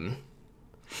Land one.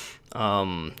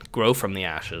 Grow from the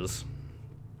Ashes.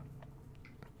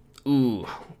 Ooh,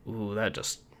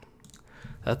 that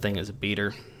thing is a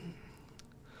beater.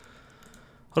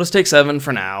 I'll just take 7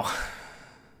 for now.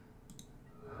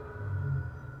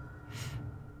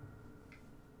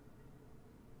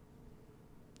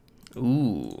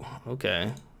 Ooh,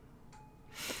 okay.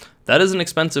 That is an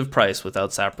expensive price without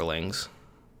Saprolings.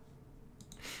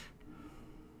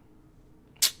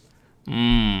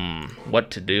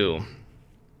 What to do?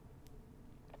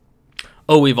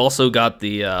 Oh, we've also got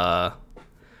the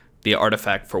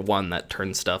artifact for 1 that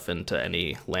turns stuff into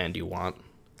any land you want.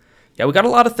 Yeah, we got a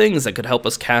lot of things that could help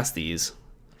us cast these.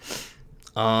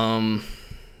 For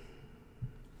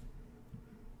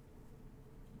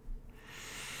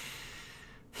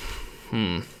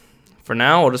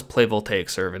now, I'll just play Voltaic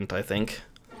Servant, I think.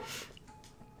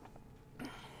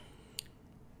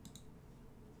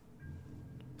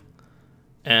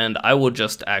 And I will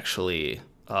just actually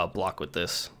block with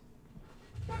this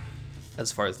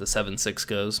as far as the 7/6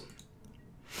 goes.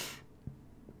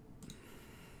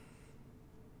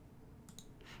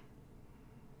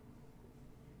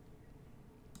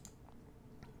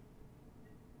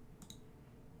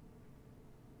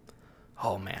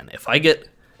 Oh man, if I get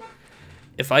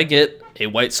a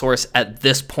white source at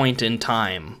this point in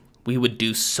time, we would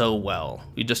do so well.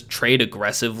 We just trade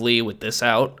aggressively with this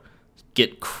out,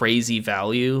 get crazy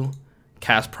value,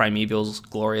 cast Primeval's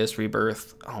Glorious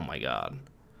Rebirth. Oh my god.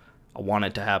 I want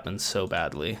it to happen so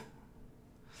badly.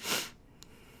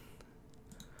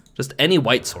 Just any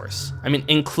white source. I mean,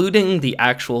 including the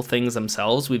actual things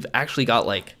themselves, we've actually got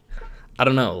like, I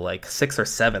don't know, like 6 or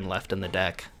 7 left in the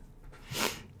deck.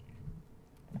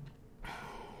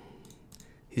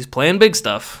 He's playing big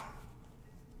stuff.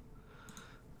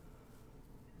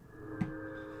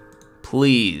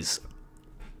 Please.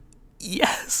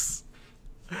 Yes.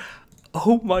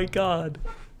 Oh my god.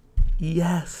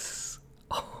 Yes.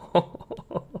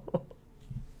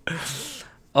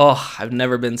 Oh, I've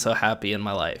never been so happy in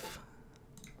my life.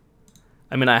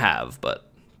 I mean, I have,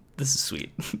 but this is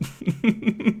sweet.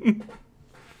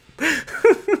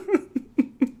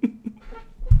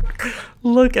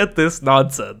 Look at this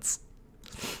nonsense.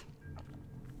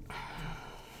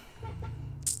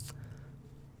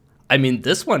 I mean,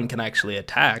 this one can actually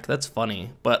attack. That's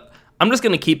funny. But I'm just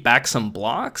going to keep back some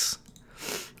blocks.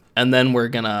 And then we're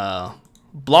going to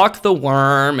block the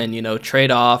worm and, you know,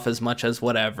 trade off as much as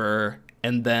whatever.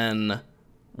 And then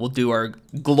we'll do our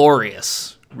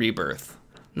glorious rebirth.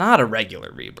 Not a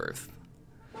regular rebirth.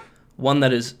 One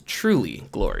that is truly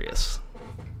glorious.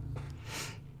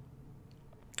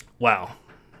 Wow.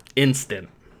 Instant.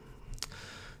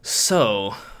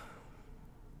 So...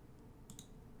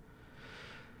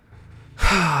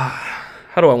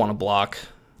 how do I want to block?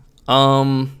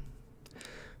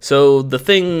 So the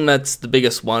thing that's the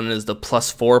biggest one is the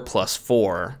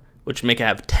 +4/+4, which make it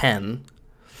have 10.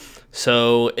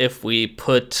 So if we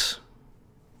put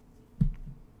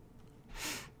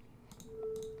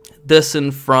this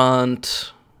in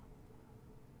front,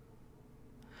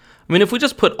 I mean, if we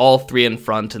just put all 3 in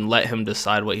front and let him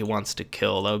decide what he wants to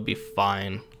kill, that would be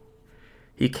fine.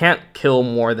 He can't kill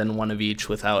more than 1 of each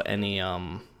without any,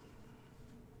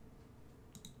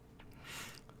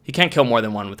 he can't kill more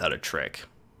than 1 without a trick.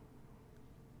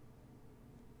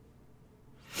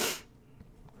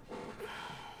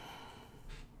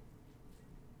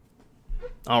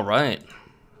 All right.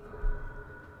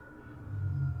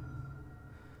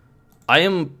 I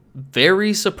am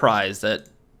very surprised that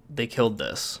they killed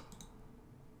this.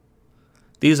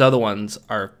 These other ones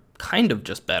are kind of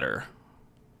just better.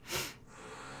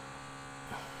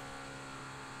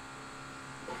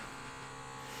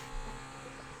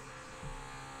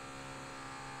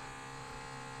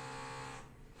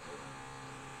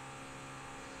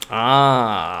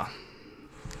 Ah.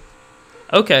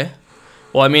 Okay.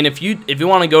 Well, I mean, if you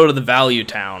want to go to the Value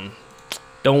Town,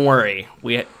 don't worry.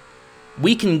 We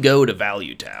can go to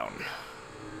Value Town.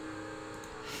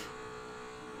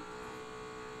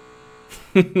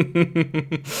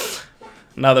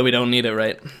 Now that we don't need it,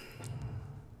 right?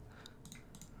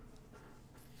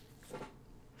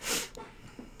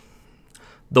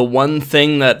 The one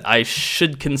thing that I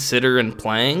should consider in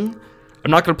playing,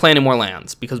 I'm not going to play any more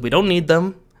lands because we don't need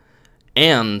them.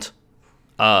 And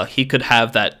he could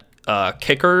have that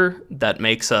kicker that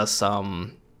makes us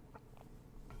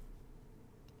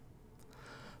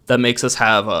that makes us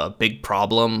have a big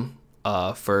problem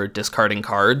for discarding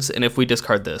cards. And if we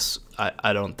discard this,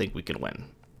 I don't think we can win.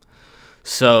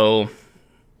 So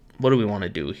what do we want to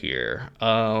do here?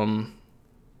 I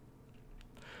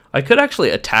could actually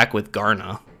attack with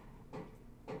Garna.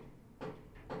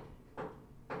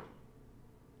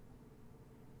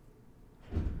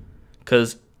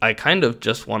 Because I kind of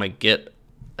just want to get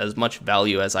as much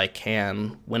value as I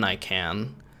can when I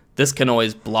can. This can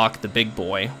always block the big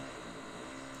boy.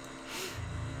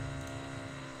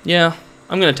 Yeah,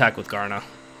 I'm going to attack with Garna.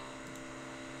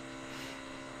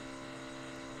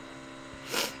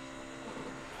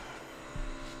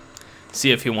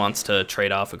 See if he wants to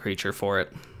trade off a creature for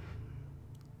it.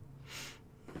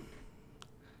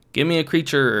 Give me a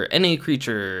creature, any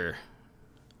creature.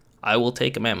 I will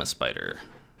take a Mammoth Spider.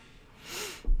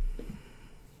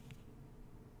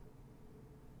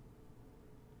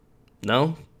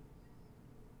 No?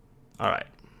 Alright.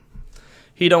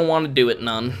 He don't want to do it,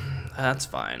 none. That's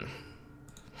fine.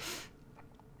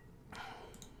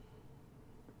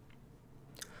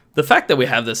 The fact that we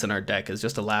have this in our deck is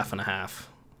just a laugh and a half.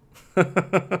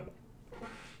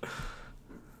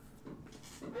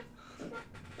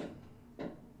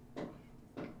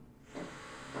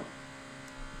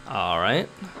 Alright.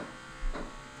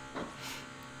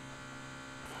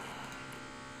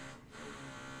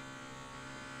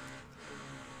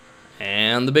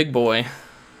 And the big boy.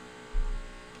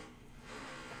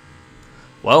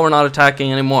 Well, we're not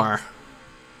attacking anymore.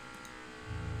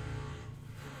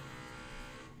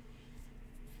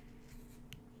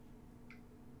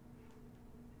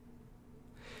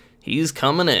 He's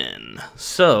coming in.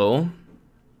 So...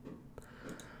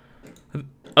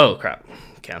 oh, crap.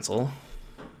 Cancel.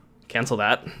 Cancel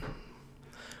that.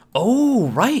 Oh,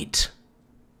 right.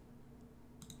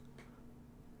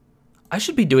 I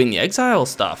should be doing the exile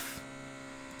stuff.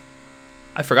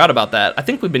 I forgot about that. I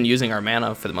think we've been using our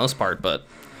mana for the most part, but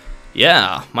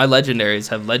yeah, my legendaries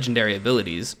have legendary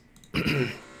abilities.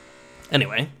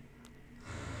 Anyway.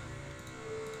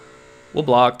 We'll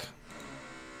block.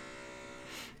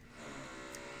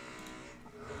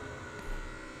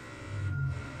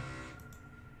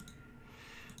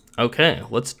 Okay,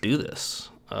 let's do this.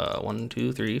 1,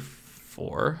 2, 3,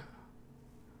 4.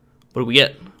 What do we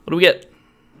get? What do we get?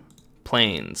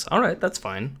 Plains. Alright, that's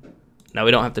fine. Now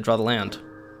we don't have to draw the land.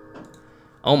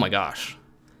 Oh my gosh.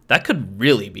 That could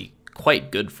really be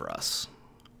quite good for us.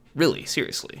 Really,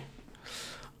 seriously.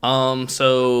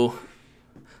 So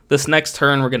this next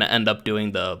turn we're going to end up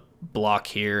doing the block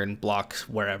here and block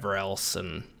wherever else,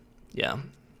 and yeah.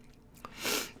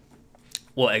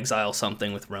 We'll exile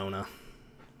something with Rona.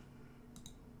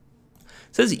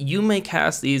 It says you may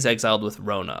cast these exiled with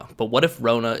Rona, but what if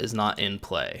Rona is not in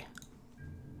play?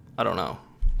 I don't know.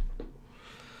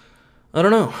 I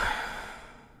don't know.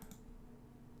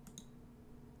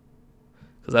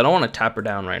 Because I don't want to tap her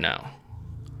down right now.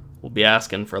 We'll be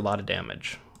asking for a lot of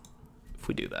damage if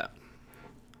we do that.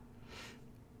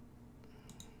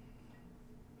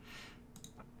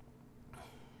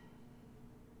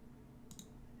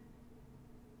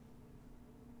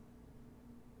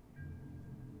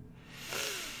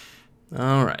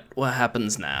 All right, what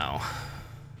happens now?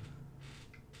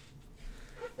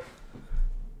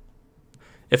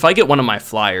 If I get one of my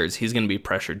flyers, he's going to be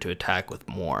pressured to attack with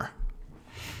more.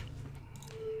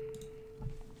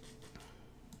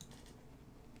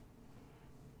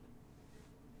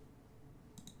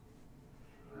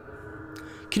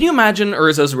 Can you imagine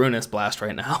Urza's Ruinous Blast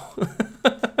right now?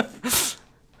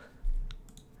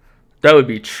 That would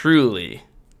be truly,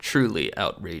 truly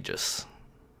outrageous.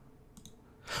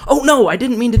 Oh, no, I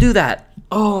didn't mean to do that.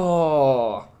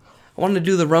 Oh, I wanted to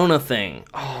do the Rona thing.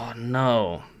 Oh,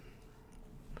 no.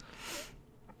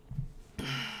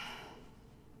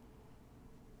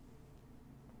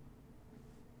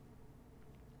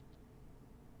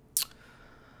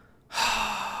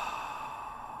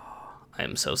 I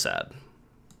am so sad.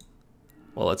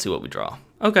 Well, let's see what we draw.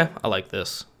 Okay, I like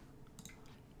this.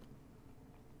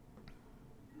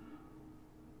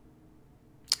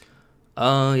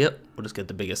 Yep, we'll just get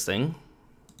the biggest thing.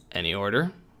 Any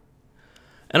order.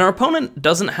 And our opponent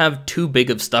doesn't have too big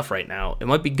of stuff right now. It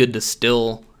might be good to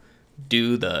still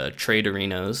do the trade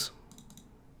arenas.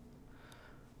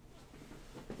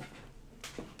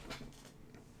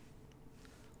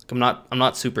 I'm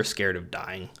not super scared of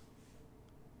dying.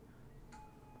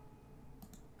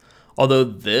 Although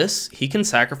this, he can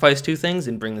sacrifice 2 things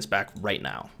and bring this back right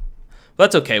now. But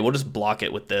that's okay, we'll just block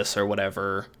it with this or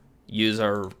whatever. Use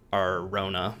our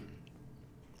Rona.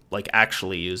 Like,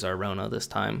 actually use our Rona this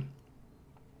time.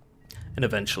 And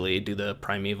eventually do the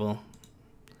Primeval.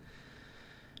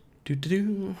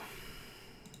 Doo-doo-doo.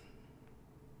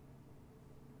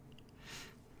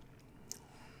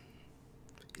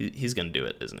 He's gonna do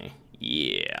it, isn't he?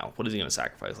 Yeah. What is he gonna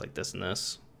sacrifice? Like this and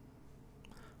this?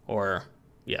 Or,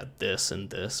 yeah, this and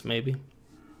this, maybe?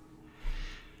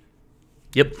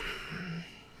 Yep.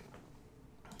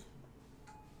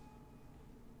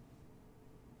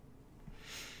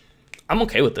 I'm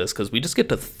okay with this, because we just get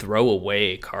to throw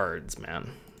away cards,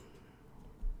 man.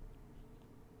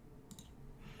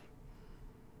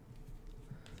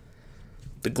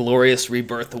 The glorious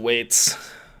rebirth awaits.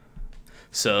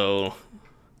 So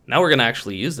now we're going to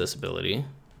actually use this ability.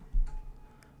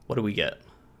 What do we get?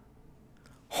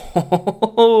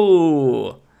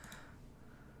 Oh,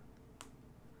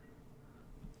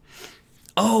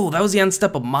 that was the end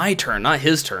step of my turn, not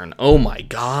his turn. Oh my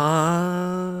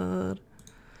god.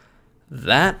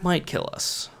 That might kill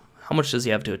us. How much does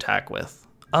he have to attack with?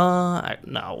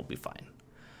 No, we'll be fine.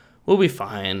 We'll be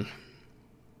fine.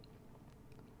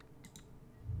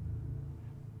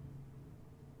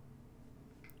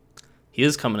 He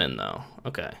is coming in, though.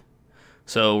 Okay.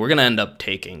 So we're going to end up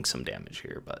taking some damage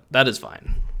here, but that is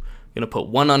fine. I'm going to put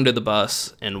one under the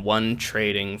bus and one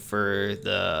trading for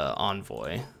the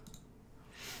envoy.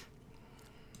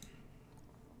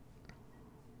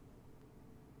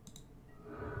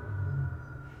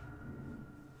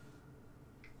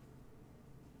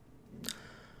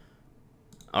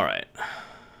 All right.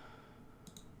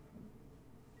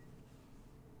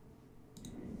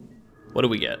 What do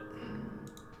we get?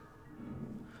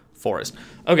 Forest.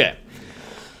 Okay.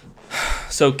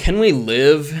 So can we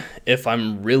live if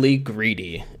I'm really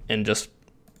greedy and just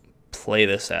play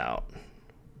this out?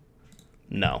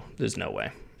 No, there's no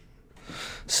way.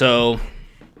 So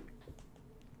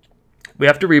we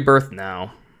have to rebirth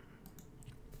now.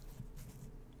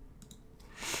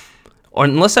 Or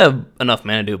unless I have enough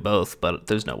mana to do both, but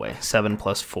there's no way. 7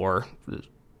 plus 4.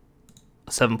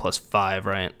 7 plus 5,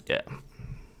 right? Yeah.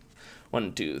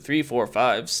 1, 2, 3, 4,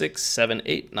 5, 6, 7,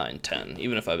 8, 9, 10.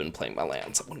 Even if I've been playing my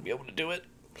lands, I wouldn't be able to do it.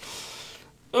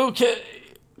 Okay.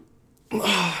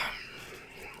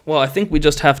 Well, I think we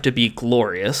just have to be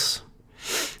glorious.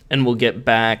 And we'll get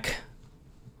back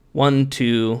 1,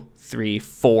 2, 3,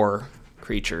 4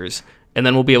 creatures. And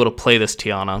then we'll be able to play this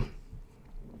Tiana.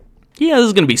 Yeah, this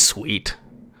is going to be sweet.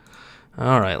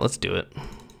 All right, let's do it.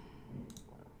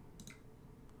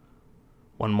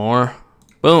 One more.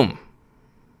 Boom.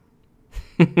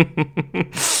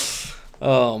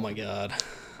 Oh my god.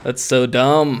 That's so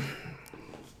dumb.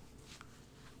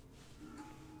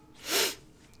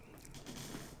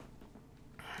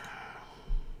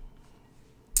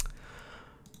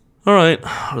 All right,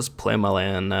 I'll just play my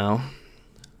land now.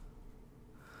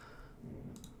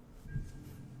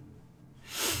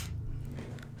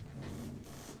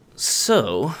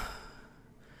 So,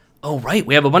 oh right,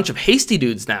 we have a bunch of hasty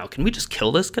dudes now. Can we just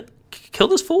kill this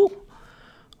fool?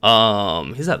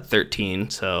 He's at 13,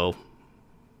 so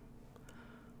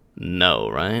no,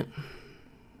 right?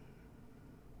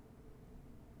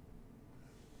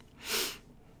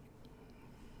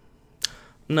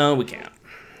 No, we can't.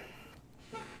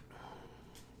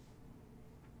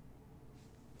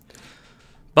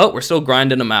 But we're still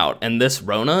grinding them out, and this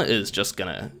Rona is just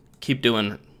gonna keep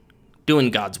doing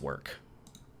God's work.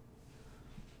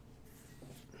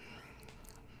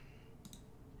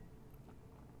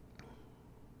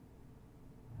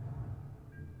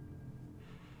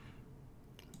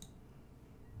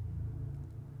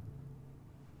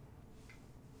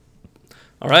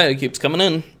 All right, it keeps coming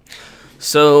in.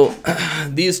 So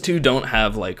these two don't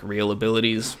have like real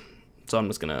abilities, so I'm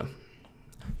just gonna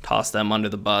toss them under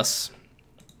the bus.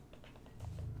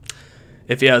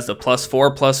 If he has the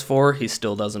 +4/+4, he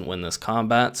still doesn't win this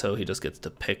combat, so he just gets to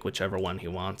pick whichever one he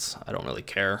wants. I don't really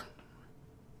care.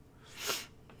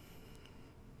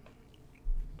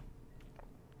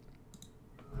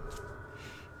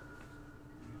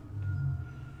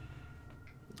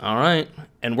 All right,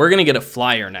 and we're gonna get a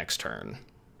flyer next turn.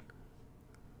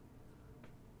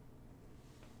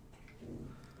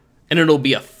 And it'll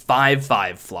be a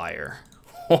 5/5 flyer.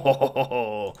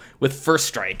 With first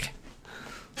strike.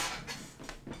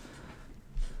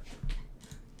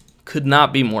 Could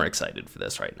not be more excited for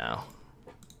this right now.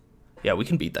 Yeah, we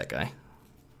can beat that guy.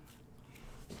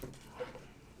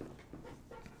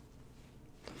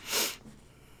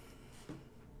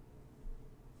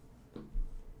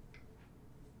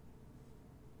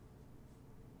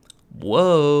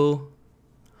 Whoa.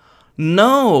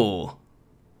 No.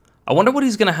 I wonder what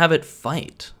he's going to have it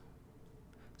fight.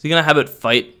 Is he going to have it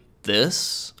fight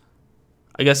this?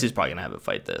 I guess he's probably going to have it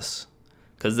fight this.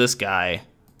 Because this guy...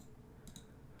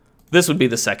 This would be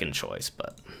the second choice,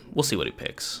 but we'll see what he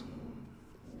picks.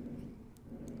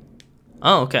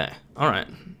 Oh, okay. All right.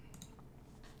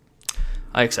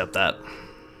 I accept that.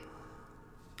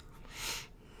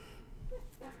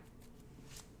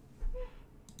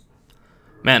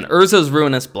 Man, Urza's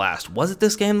Ruinous Blast. Was it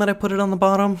this game that I put it on the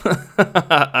bottom?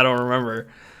 I don't remember.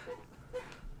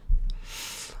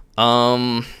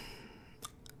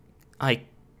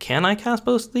 Can I cast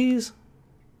both of these?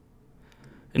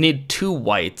 I need 2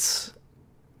 whites.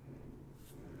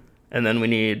 And then we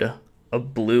need a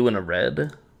blue and a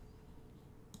red.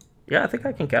 Yeah, I think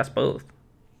I can cast both.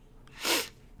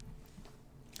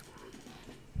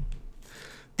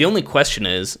 The only question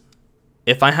is,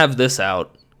 if I have this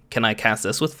out, can I cast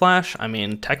this with Flash? I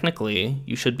mean, technically,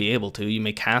 you should be able to. You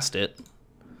may cast it.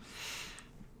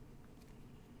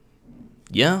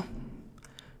 Yeah.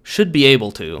 Should be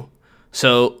able to.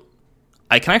 So,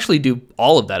 I can actually do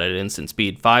all of that at instant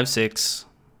speed. 5, 6,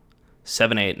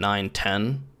 7, 8, 9,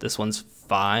 10. This one's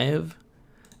 5.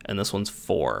 And this one's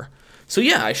 4. So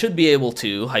yeah, I should be able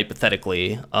to,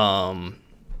 hypothetically,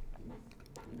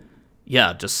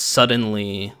 yeah, just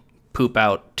suddenly poop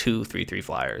out 2 3/3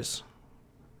 flyers.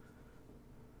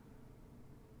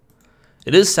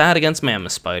 It is sad against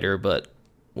Mammoth Spider, but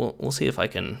we'll see if I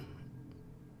can.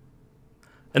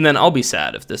 And then I'll be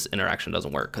sad if this interaction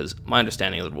doesn't work, because my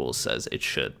understanding of the rules says it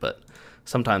should, but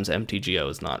sometimes MTGO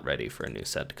is not ready for a new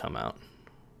set to come out.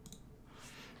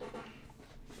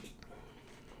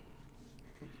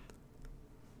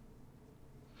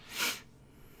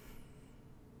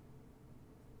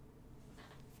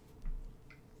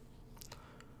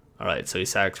 All right, so he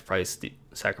sacrifices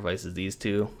these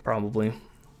 2, probably.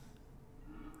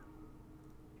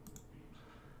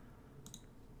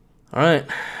 All right.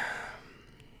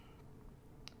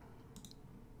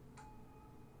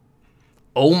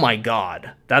 Oh my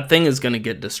god, that thing is gonna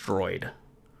get destroyed.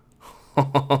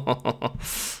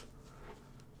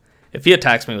 If he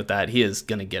attacks me with that, he is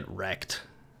gonna get wrecked.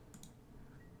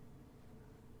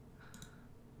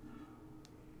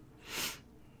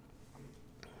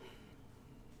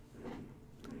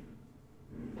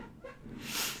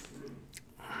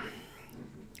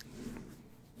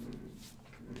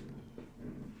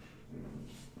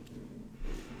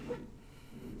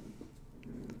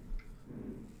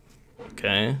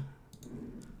 Okay.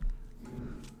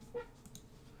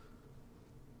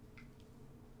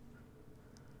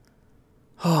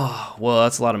 Oh, well,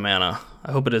 that's a lot of mana.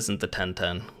 I hope it isn't the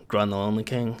 10/10. Grun the Lonely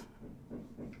King.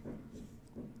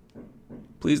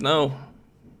 Please no.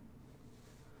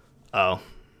 Oh.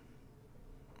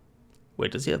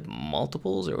 Wait, does he have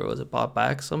multiples, or was it bought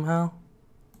back somehow?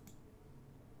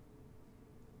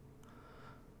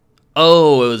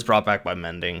 Oh, it was brought back by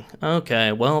Mending.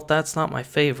 Okay, well, that's not my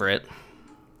favorite.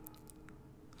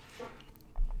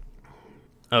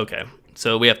 Okay,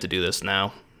 so we have to do this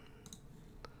now.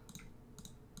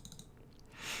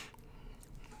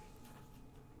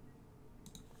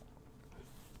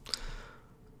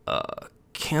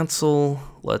 Cancel.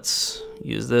 Let's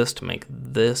use this to make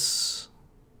this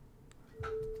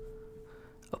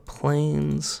a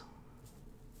plains.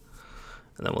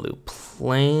 And then we'll do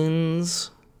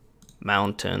plains,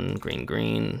 mountain, green,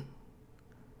 green.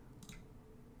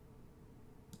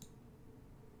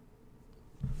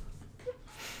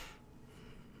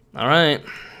 All right.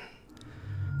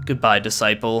 Goodbye,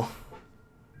 disciple.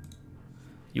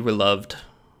 You were loved.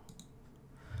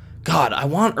 God, I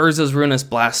want Urza's Ruinous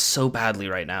Blast so badly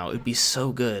right now. It would be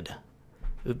so good.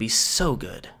 It would be so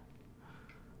good.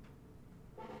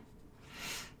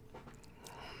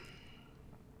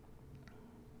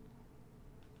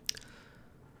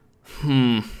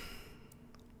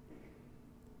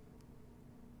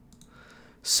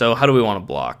 So how do we want to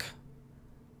block?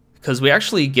 Because we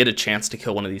actually get a chance to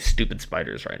kill one of these stupid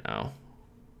spiders right now.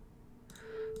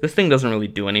 This thing doesn't really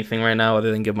do anything right now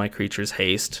other than give my creatures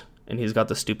haste. And he's got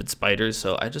the stupid spiders,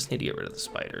 so I just need to get rid of the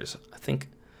spiders. I think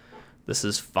this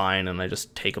is fine, and I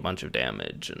just take a bunch of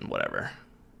damage and whatever.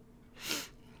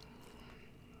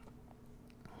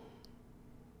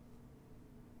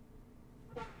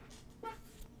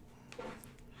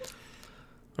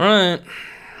 All right.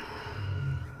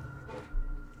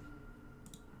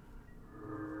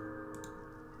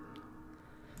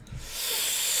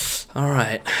 All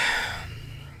right.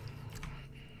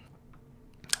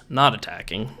 Not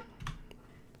attacking.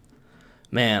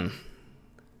 Man.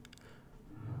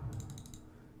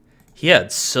 He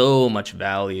had so much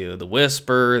value. The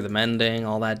Whisper, the Mending,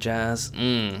 all that jazz.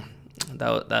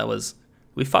 That was...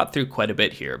 We fought through quite a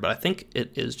bit here, but I think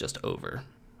it is just over.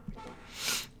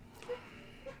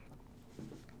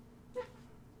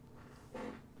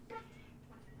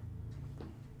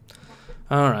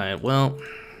 All right, well...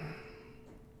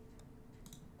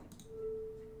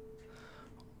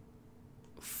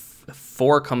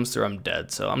 4 comes through, I'm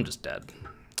dead, so I'm just dead.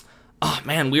 Oh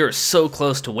man, we were so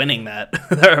close to winning that.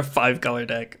 Our 5-color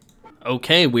deck.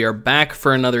 Okay, we are back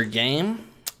for another game.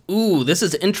 Ooh, this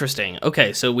is interesting.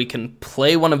 Okay, so we can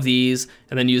play one of these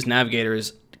and then use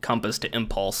Navigator's Compass to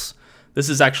impulse. This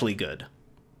is actually good.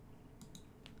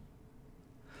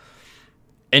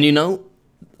 And you know,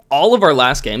 all of our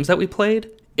last games that we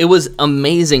played, it was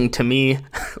amazing to me,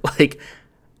 like,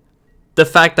 the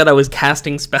fact that I was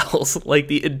casting spells, like,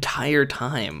 the entire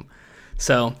time.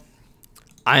 So,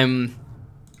 I'm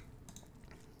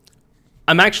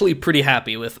actually pretty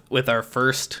happy with our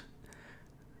first...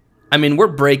 I mean, we're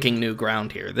breaking new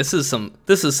ground here. This is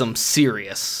some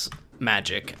serious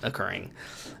magic occurring.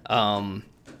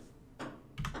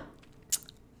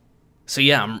 So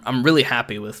yeah, I'm really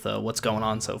happy with what's going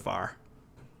on so far.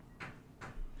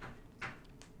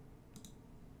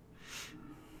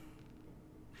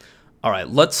 All right,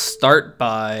 let's start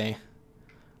by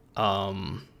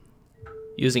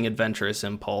using Adventurous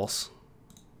Impulse.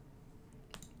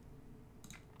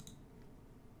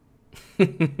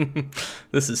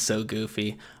 This is so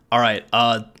goofy. All right,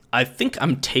 I think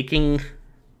I'm taking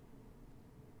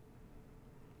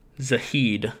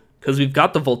Zahid, because we've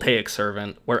got the Voltaic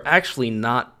Servant. We're actually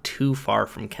not too far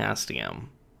from casting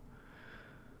him.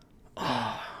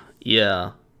 Oh,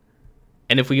 yeah.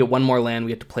 And if we get one more land,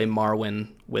 we have to play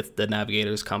Marwyn with the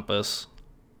Navigator's Compass.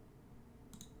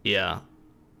 Yeah.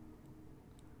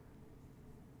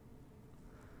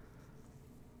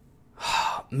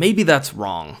 Maybe that's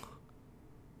wrong.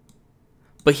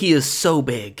 But he is so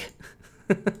big.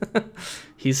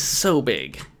 He's so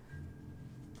big.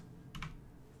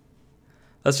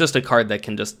 That's just a card that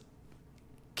can just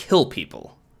kill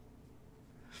people.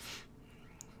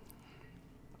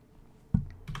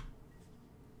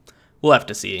 We'll have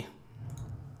to see.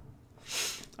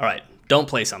 All right, don't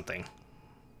play something.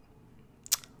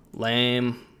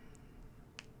 Lame.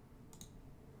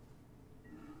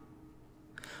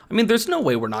 I mean, there's no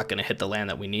way we're not going to hit the land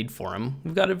that we need for him.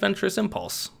 We've got Adventurous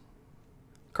Impulse.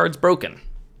 Card's broken.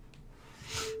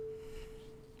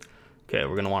 Okay,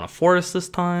 we're going to want a forest this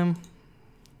time.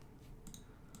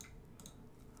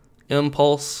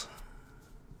 Impulse.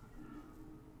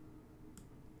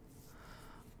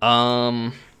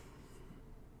 Man,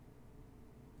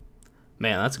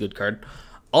 that's a good card.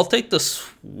 I'll take the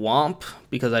swamp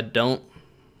because I don't...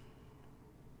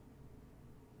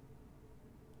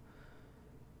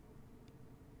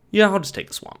 Yeah, I'll just take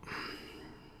the swamp.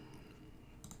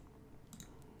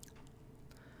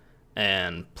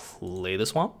 And play the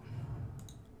swamp.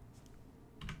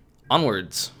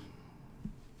 Onwards.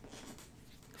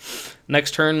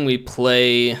 Next turn, we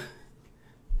play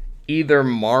either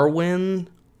Marwyn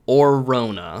or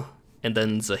Rona, and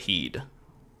then Zahid.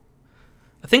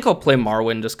 I think I'll play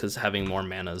Marwyn just because having more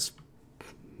mana is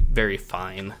very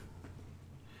fine.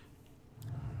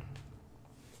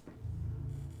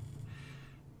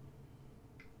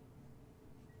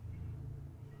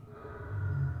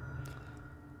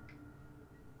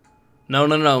 No,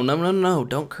 no, no, no, no, no,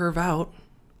 don't curve out.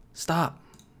 Stop.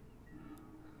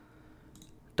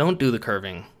 Don't do the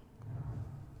curving.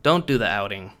 Don't do the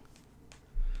outing.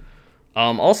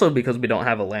 Also, because we don't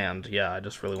have a land, yeah, I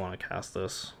just really want to cast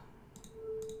this.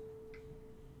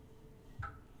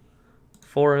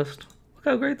 Forest. Look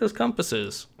how great this compass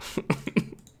is.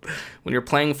 When you're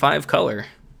playing 5 color.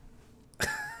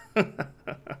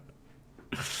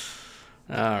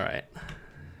 Alright.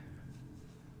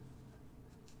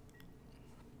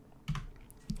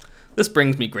 This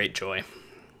brings me great joy.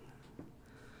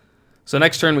 So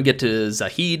next turn we get to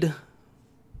Zahid,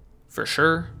 for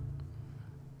sure.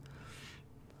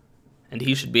 And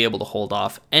he should be able to hold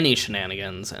off any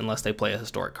shenanigans unless they play a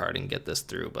historic card and get this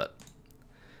through, but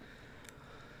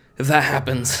if that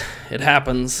happens, it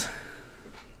happens.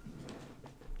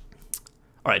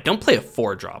 Alright, don't play a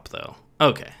 4-drop though.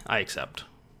 Okay, I accept.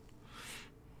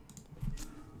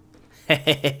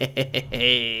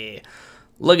 Hey,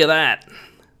 look at that.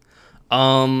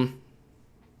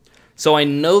 So I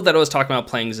know that I was talking about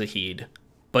playing Zahid,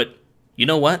 but you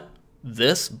know what?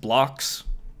 This blocks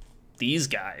these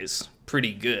guys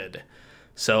pretty good.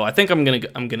 So I think I'm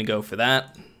gonna go for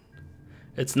that.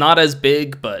 It's not as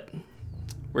big, but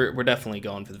we're definitely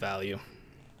going for the value.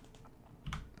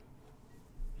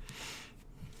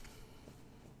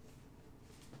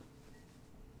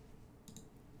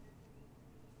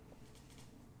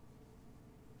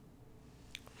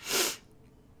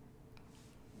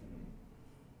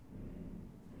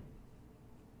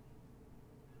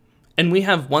 And we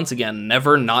have, once again,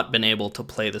 never not been able to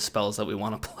play the spells that we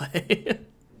want to play.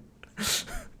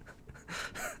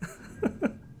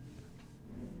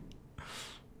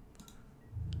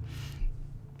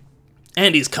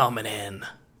 And he's coming in.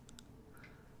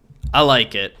 I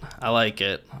like it. I like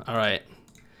it. All right.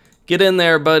 Get in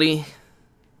there, buddy.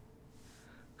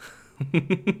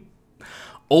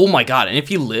 Oh my god, and if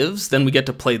he lives, then we get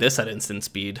to play this at instant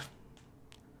speed.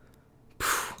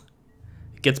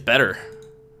 It gets better.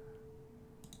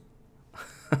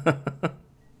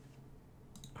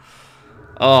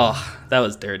 Oh, that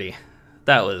was dirty.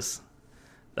 That was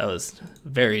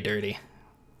very dirty.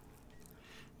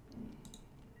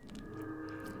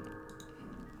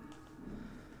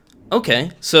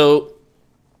 Okay, so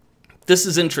this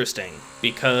is interesting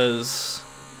because...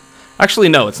 Actually,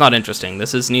 no, it's not interesting.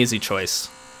 This is an easy choice.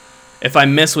 If I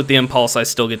miss with the impulse, I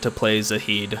still get to play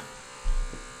Zahid.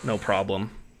 No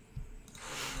problem.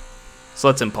 So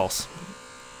let's impulse.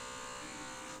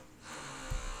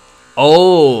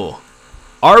 Oh,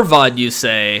 Arvad, you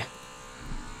say?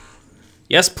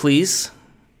 Yes, please.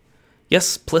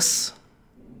 Yes, please.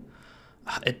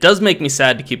 It does make me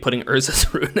sad to keep putting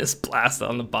Urza's Ruinous Blast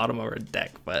on the bottom of our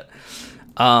deck, but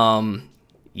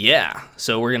yeah.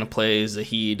 So we're gonna play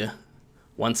Zahid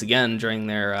once again during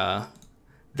their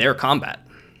combat.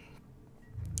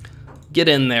 Get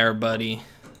in there, buddy.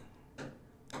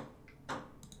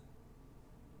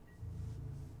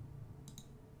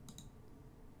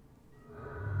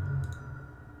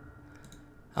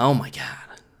 Oh my god.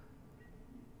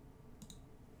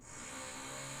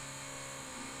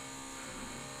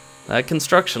 That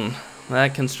construction.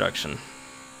 That construction.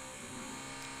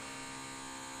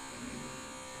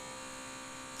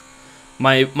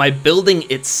 My building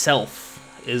itself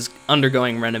is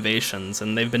undergoing renovations,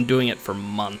 and they've been doing it for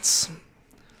months.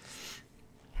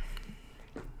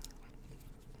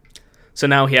 So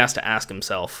now he has to ask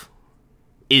himself,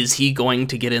 is he going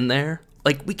to get in there?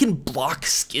 Like, we can block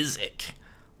Skizik.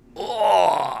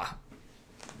 Oh!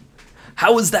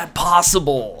 How is that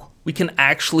possible? We can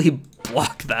actually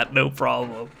block that, no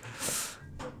problem.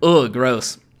 Ugh,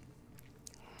 gross.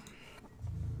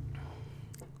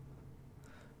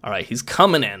 Alright, he's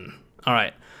coming in.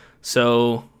 Alright,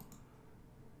 so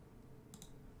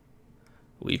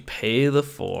we pay the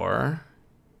 4,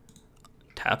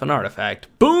 tap an artifact.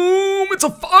 Boom! It's a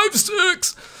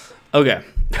 5/6! Okay.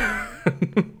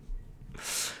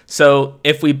 So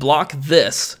if we block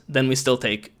this, then we still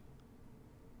take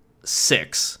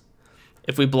 6.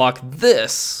 If we block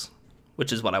this,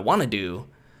 which is what I want to do,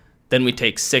 then we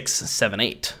take 6, 7,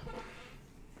 8.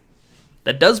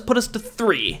 That does put us to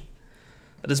 3.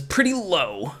 That is pretty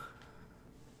low.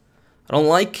 I don't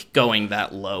like going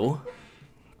that low.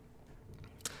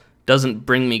 Doesn't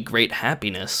bring me great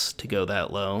happiness to go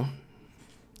that low.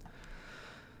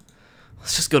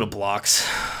 Let's just go to blocks.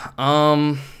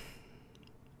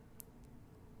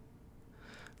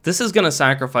 This is going to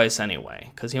sacrifice anyway,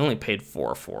 because he only paid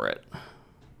 4 for it.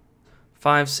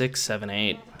 5, 6, 7,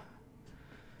 8.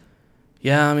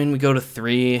 Yeah, I mean, we go to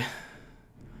 3.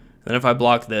 Then if I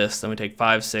block this, then we take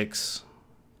 5, 6.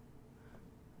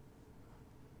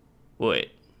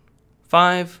 Wait.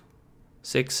 5,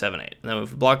 6, 7, 8. And then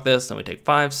if we block this, then we take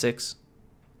 5, 6,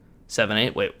 7,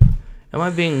 8. Wait. Am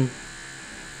I being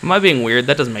weird?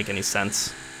 That doesn't make any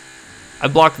sense. I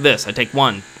block this. I take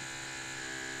 1,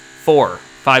 4,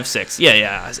 5, 6.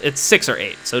 Yeah. It's 6 or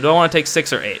 8. So do I want to take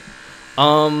 6 or 8?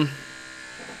 I'm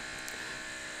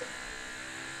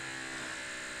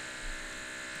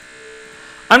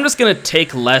just gonna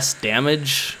take less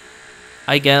damage,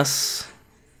 I guess.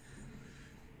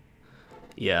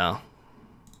 Yeah.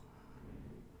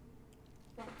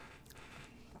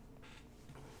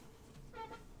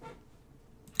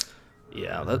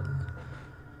 Yeah, that...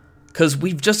 Because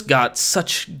we've just got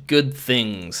such good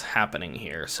things happening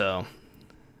here, so...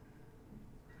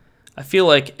 I feel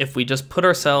like if we just put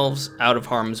ourselves out of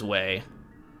harm's way,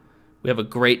 we have a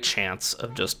great chance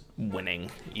of just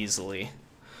winning easily.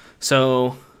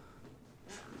 So...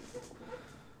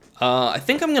 I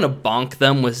think I'm going to bonk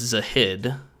them with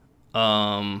Zahid.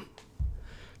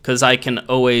 Because I can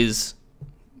always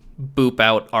boop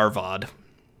out Arvad.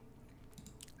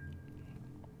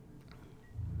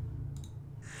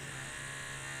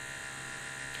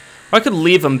 Or I could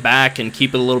leave him back and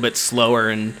keep it a little bit slower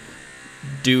and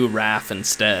do Wrath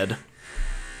instead.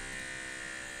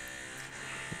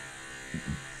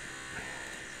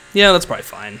 Yeah, that's probably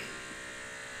fine.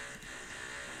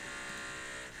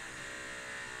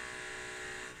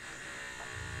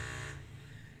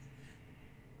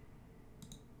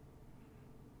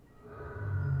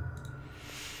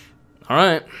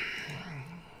 Alright.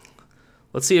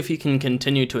 Let's see if he can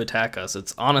continue to attack us.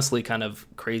 It's honestly kind of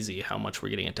crazy how much we're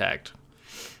getting attacked.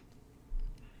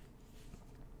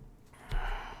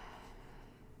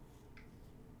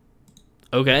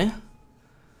 Okay.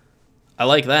 I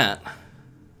like that.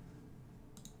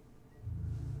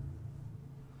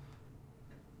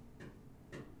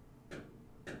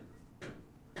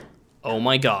 Oh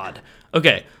my god.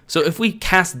 Okay, so if we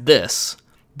cast this,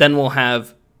 then we'll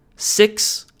have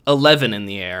 6/11 in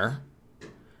the air,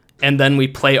 and then we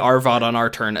play Arvad on our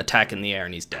turn, attack in the air,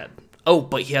 and he's dead. Oh,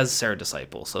 but he has Sarah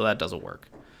Disciple, so that doesn't work.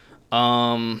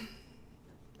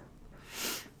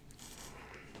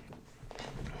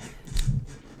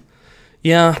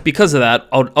 Yeah, because of that,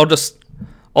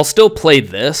 I'll still play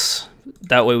this.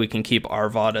 That way we can keep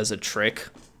Arvad as a trick.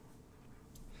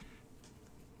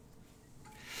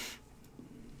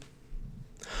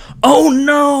 Oh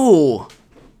no!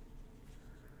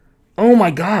 Oh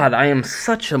my god, I am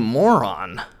such a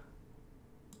moron.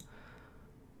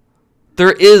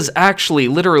 There is actually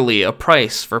literally a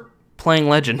price for playing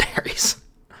legendaries.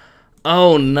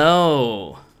 Oh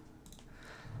no.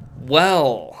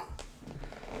 Well,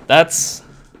 that's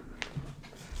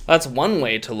one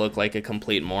way to look like a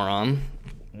complete moron.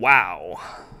 Wow.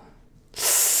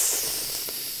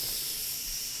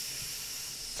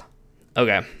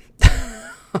 Okay.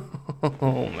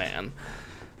 Oh man.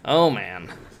 Oh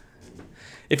man.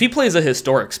 If he plays a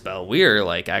historic spell, we are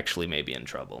like actually maybe in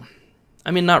trouble.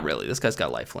 I mean, not really. This guy's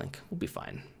got lifelink. We'll be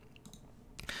fine.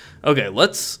 Okay,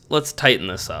 let's tighten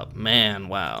this up. Man,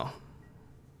 wow.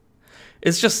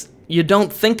 It's just you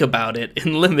don't think about it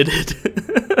in limited.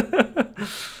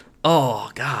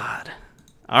 Oh god.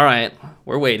 All right,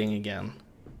 we're waiting again.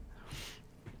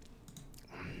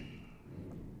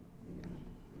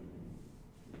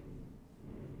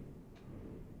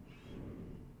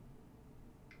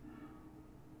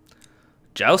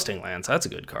 Jousting Lance, that's a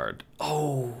good card.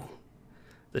 Oh,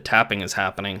 the tapping is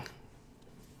happening.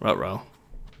 Ruh-roh.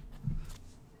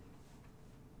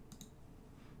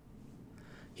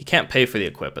 He can't pay for the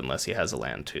equip unless he has a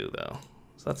land too, though.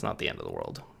 So that's not the end of the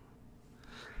world.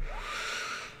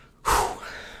 Whew.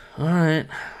 All right.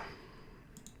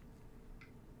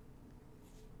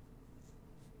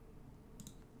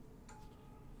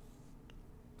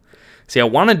 See, I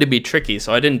wanted to be tricky,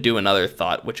 so I didn't do another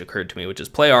thought which occurred to me, which is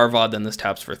play Arvad, then this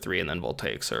taps for 3, and then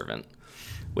Voltaic Servant,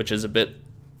 which is a bit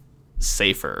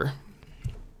safer.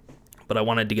 But I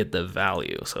wanted to get the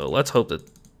value, so let's hope that...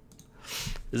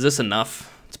 Is this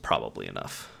enough? It's probably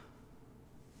enough.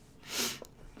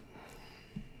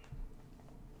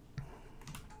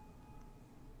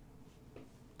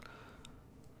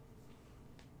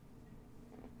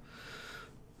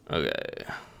 Okay.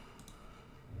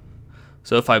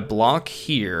 So if I block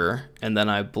here, and then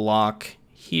I block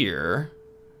here,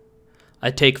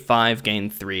 I take 5, gain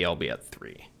 3, I'll be at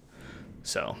 3.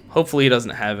 So hopefully he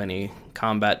doesn't have any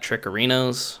combat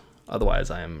trickerinos,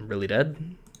 otherwise I am really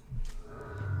dead.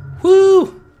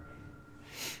 Woo!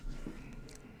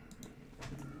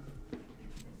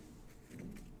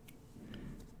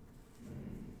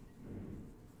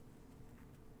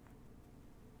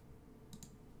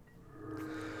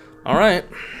 All right.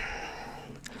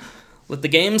 Let the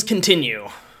games continue.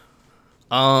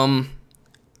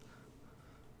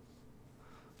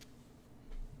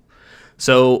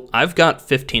 So I've got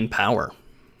 15 power.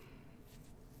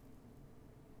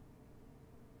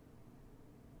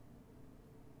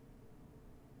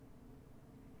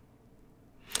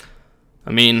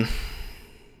 I mean,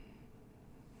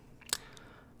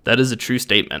 that is a true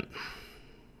statement.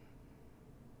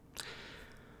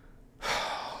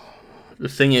 The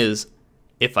thing is,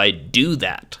 if I do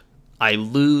that, I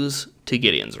lose to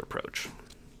Gideon's Reproach.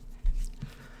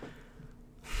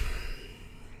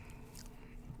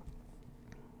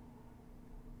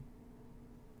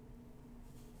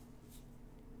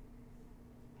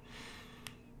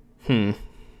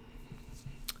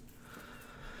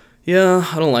 Yeah,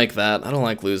 I don't like that. I don't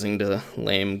like losing to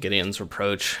lame Gideon's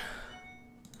Reproach.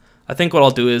 I think what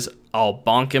I'll do is I'll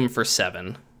bonk him for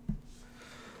 7.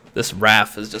 This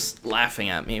Raph is just laughing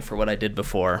at me for what I did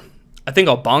before. I think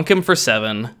I'll bonk him for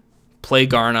 7, play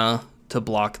Garna to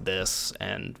block this,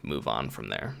 and move on from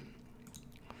there.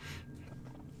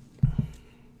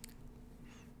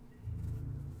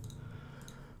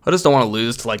 I just don't want to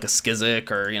lose to like a Skizik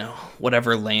or, you know,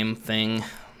 whatever lame thing.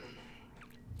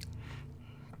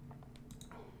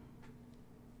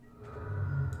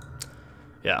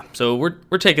 Yeah, so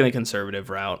we're taking the conservative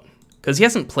route. Because he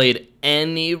hasn't played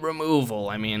any removal.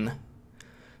 I mean,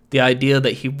 the idea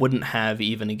that he wouldn't have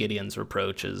even a Gideon's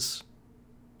Reproach is...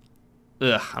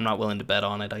 Ugh, I'm not willing to bet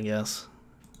on it, I guess.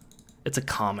 It's a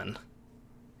common.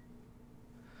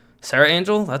 Sarah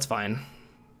Angel? That's fine.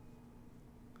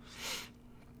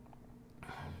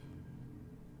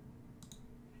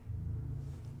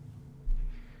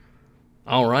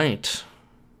 All right.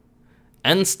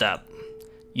 End step.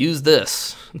 Use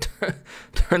this.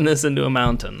 Turn this into a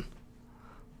mountain.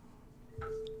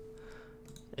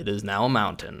 It is now a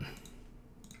mountain.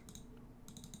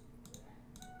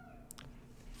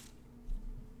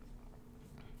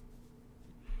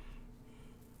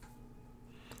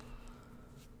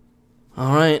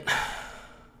 All right.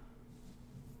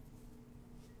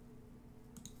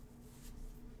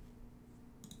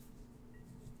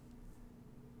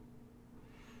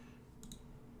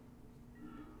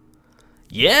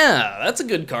 Yeah, that's a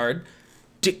good card.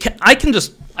 I can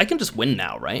just win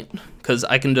now, right? Because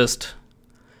I can just,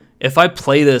 if I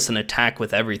play this and attack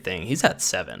with everything, he's at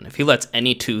 7. If he lets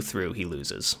any 2 through, he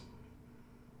loses.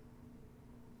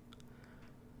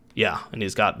 Yeah, and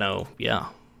he's got no, yeah.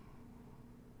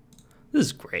 This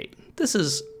is great. This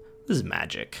is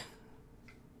magic.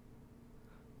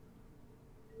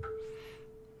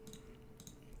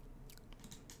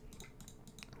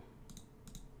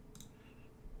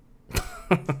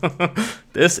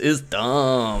 This is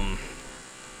dumb.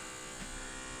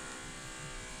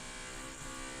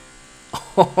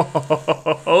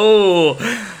 Oh.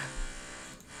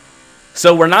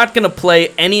 So we're not going to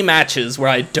play any matches where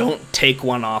I don't take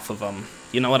one off of them.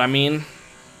 You know what I mean?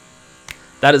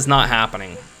 That is not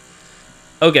happening.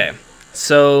 Okay,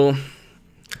 so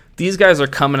these guys are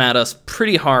coming at us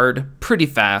pretty hard, pretty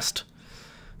fast.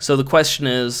 So the question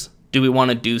is, do we want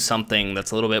to do something that's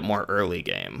a little bit more early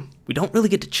game? We don't really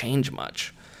get to change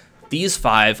much. These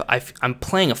 5, I'm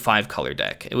playing a 5-color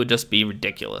deck. It would just be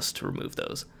ridiculous to remove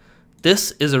those.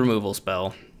 This is a removal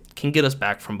spell. Can get us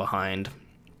back from behind.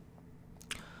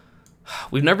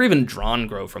 We've never even drawn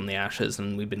Grow from the Ashes,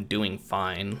 and we've been doing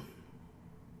fine.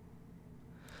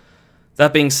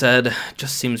 That being said, it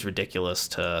just seems ridiculous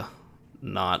to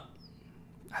not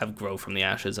have Grow from the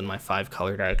Ashes in my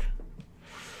 5-color deck.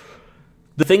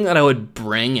 The thing that I would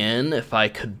bring in, if I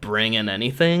could bring in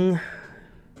anything,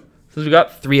 since we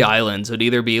got 3 islands, it would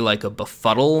either be like a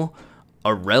Befuddle,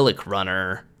 a Relic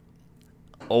Runner,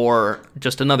 or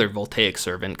just another Voltaic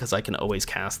Servant, because I can always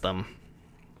cast them.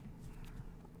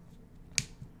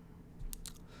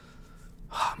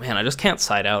 Oh, man, I just can't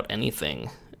side out anything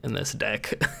in this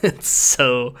deck. It's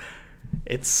so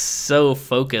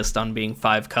focused on being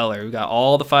 5-color. We got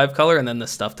all the 5-color and then the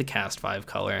stuff to cast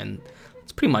 5-color, and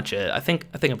that's pretty much it. I think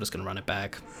I'm just gonna run it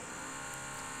back.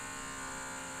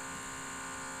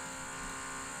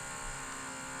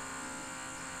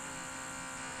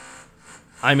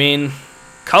 I mean,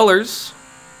 colors.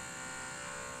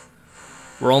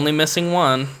 We're only missing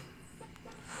 1.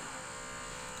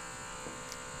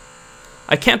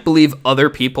 I can't believe other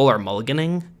people are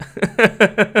mulliganing.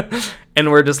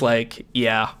 And we're just like,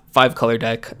 yeah, 5-color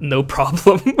deck, no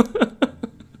problem.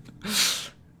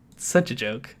 Such a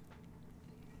joke.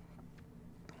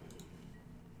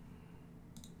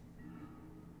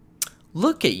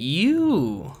 Look at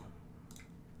you.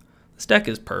 This deck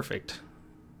is perfect.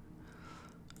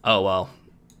 Oh, well.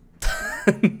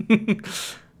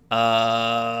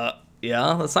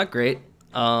 Yeah, that's not great.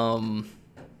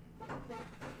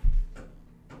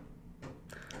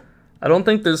 I don't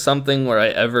think there's something where I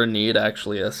ever need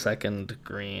actually a second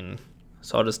green,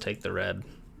 so I'll just take the red.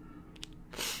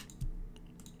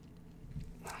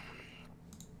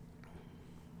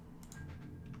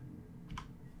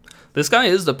 This guy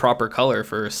is the proper color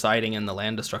for siding in the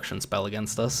land destruction spell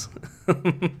against us.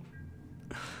 That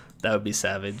would be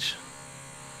savage.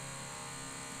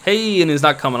 Hey, and he's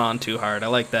not coming on too hard. I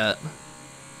like that.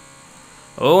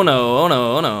 Oh no, oh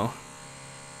no, oh no.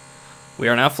 We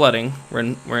are now flooding.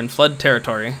 We're in flood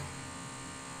territory.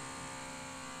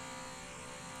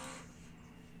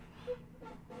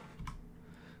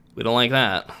 We don't like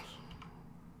that.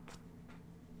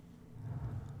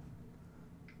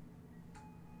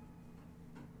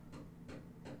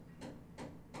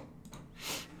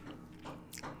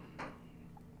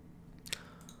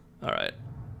 All right.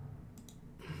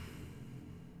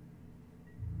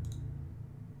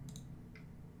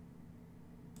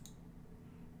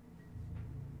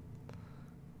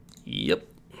 Yep.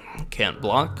 Can't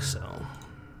block, so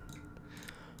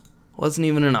wasn't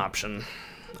even an option.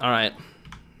 All right.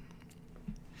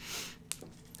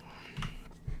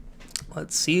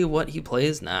 Let's see what he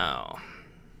plays now.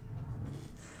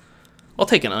 I'll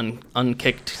take an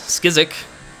unkicked Skizzik.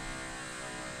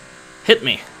 Hit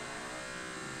me.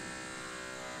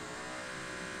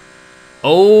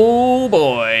 Oh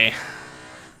boy.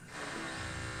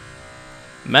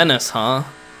 Menace, huh?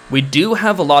 We do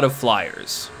have a lot of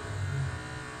flyers.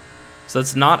 So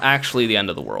that's not actually the end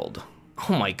of the world.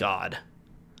 Oh my god.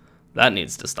 That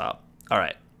needs to stop.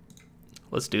 Alright.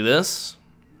 Let's do this.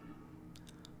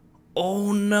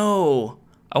 Oh no.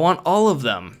 I want all of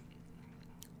them.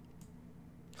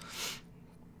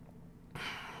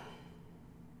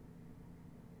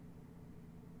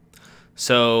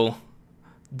 So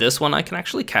this one I can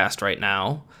actually cast right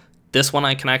now. This one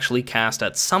I can actually cast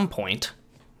at some point.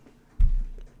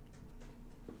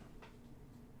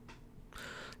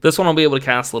 This one I'll be able to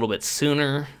cast a little bit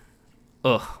sooner.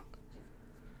 Ugh.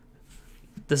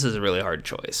 This is a really hard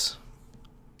choice.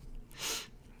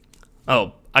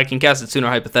 Oh, I can cast it sooner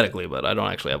hypothetically, but I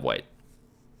don't actually have white.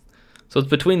 So it's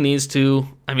between these two.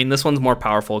 I mean, this one's more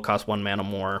powerful. It costs 1 mana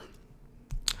more.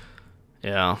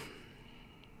 Yeah.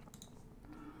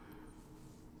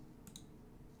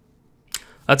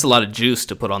 That's a lot of juice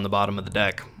to put on the bottom of the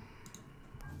deck.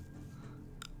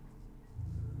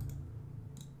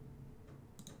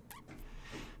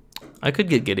 I could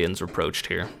get Gideon's Reproached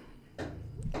here.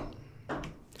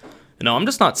 No, I'm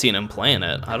just not seeing him playing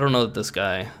it. I don't know that this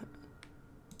guy...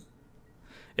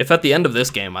 If at the end of this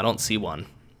game I don't see one,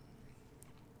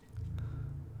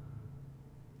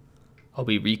 I'll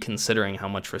be reconsidering how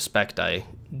much respect I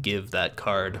give that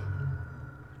card.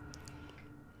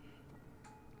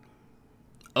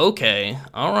 Okay,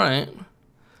 alright.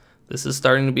 This is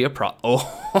starting to be a Oh.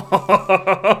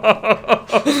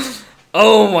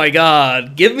 Oh my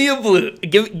god. Give me a blue.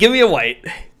 Give me a white.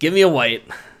 Give me a white.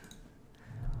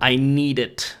 I need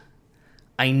it.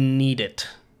 I need it.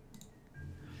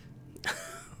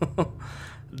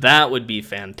 That would be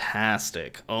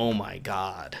fantastic. Oh my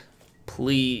god.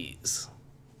 Please.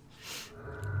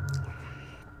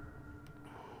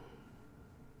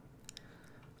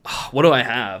 What do I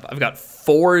have? I've got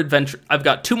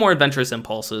 2 more Adventurous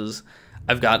Impulses.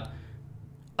 I've got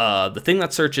the thing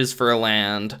that searches for a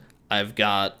land. I've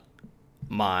got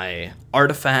my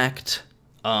artifact.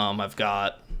 I've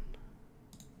got...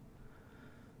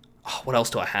 what else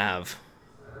do I have?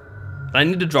 I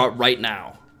need to draw it right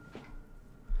now.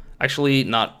 Actually,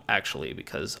 not actually,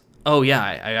 because... Oh, yeah,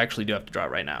 I actually do have to draw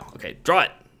it right now. Okay, draw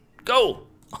it. Go!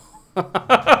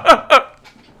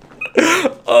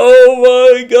 Oh,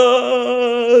 my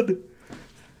God!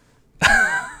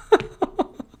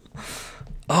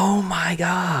 Oh, my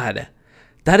God.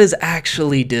 That is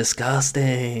actually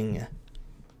disgusting.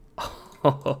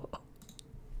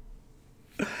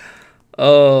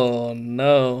 Oh,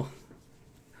 no.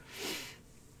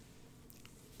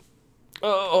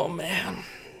 Oh, man.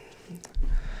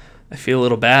 I feel a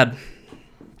little bad.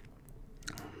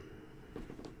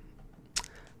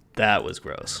 That was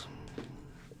gross.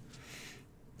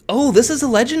 Oh, this is a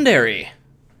legendary.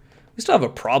 We still have a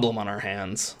problem on our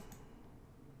hands.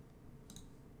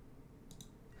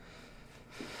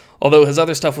 Although his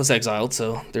other stuff was exiled,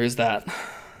 so there is that.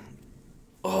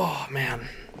 Oh, man.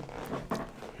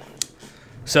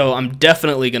 So I'm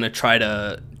definitely going to try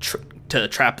to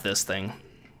trap this thing.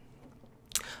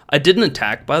 I didn't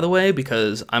attack, by the way,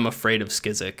 because I'm afraid of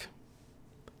Skizzik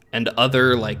and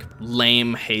other, like,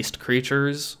 lame haste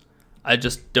creatures. I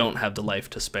just don't have the life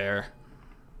to spare.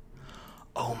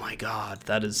 Oh my god,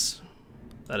 that is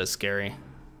scary.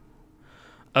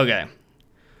 Okay,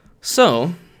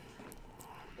 so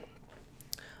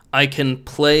I can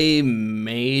play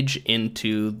Mage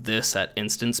into this at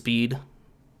instant speed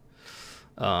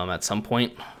at some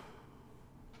point.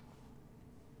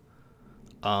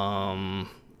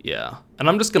 Yeah, and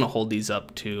I'm just gonna hold these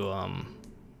up to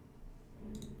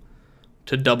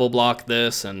double block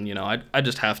this, and you know, I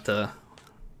just have to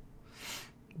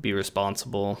be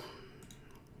responsible.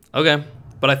 Okay,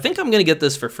 but I think I'm gonna get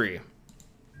this for free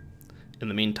in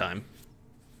the meantime.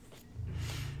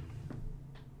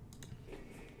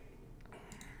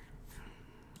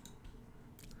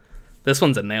 This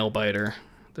one's a nail biter.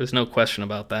 There's no question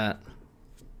about that.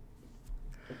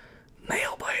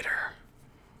 Nail biter.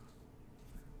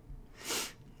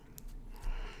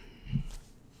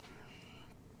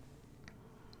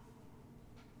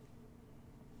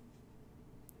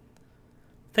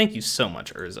 Thank you so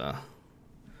much, Urza.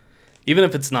 Even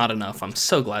if it's not enough, I'm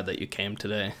so glad that you came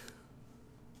today.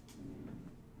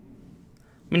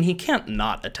 I mean, he can't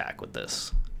not attack with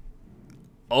this.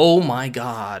 Oh my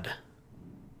god.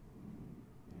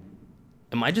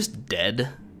 Am I just dead?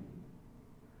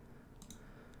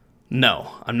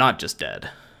 No, I'm not just dead.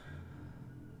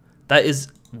 That is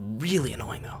really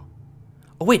annoying, though.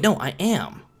 Oh, wait, no, I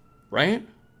am. Right?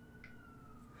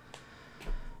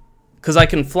 Because I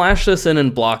can flash this in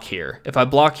and block here. If I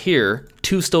block here,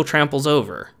 2 still tramples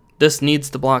over. This needs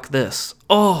to block this.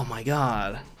 Oh, my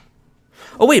god.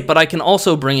 Oh, wait, but I can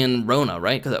also bring in Rona,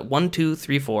 right? Because at 1, 2,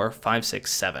 3, 4, 5,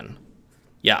 6, 7.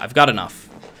 Yeah, I've got enough.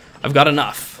 I've got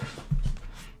enough.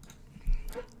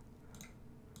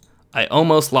 I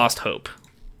almost lost hope.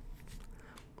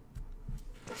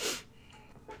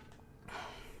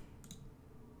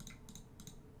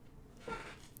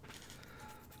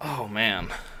 Oh, man.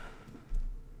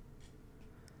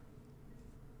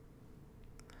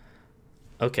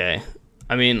 Okay.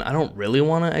 I mean, I don't really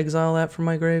want to exile that from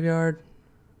my graveyard.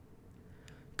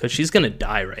 Because she's going to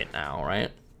die right now,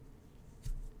 right?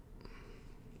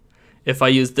 If I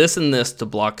use this and this to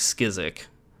block Skizik,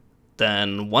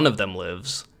 then one of them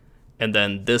lives, and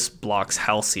then this blocks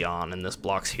Halcyon, and this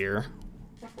blocks here.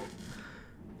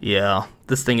 Yeah,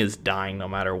 this thing is dying no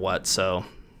matter what, so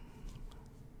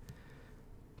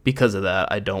because of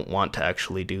that, I don't want to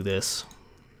actually do this.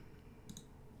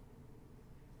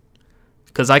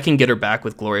 Because I can get her back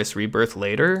with Glorious Rebirth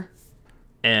later,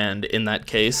 and in that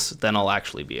case, then I'll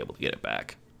actually be able to get it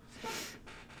back.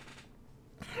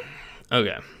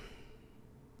 Okay.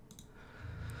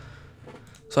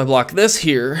 So I block this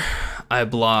here, I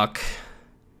block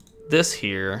this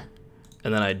here,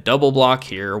 and then I double block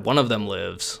here. One of them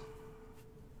lives.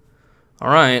 All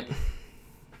right.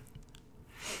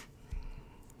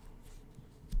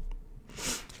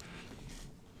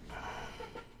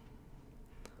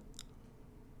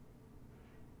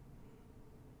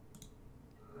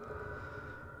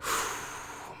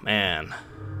 Man.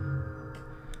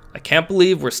 I can't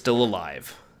believe we're still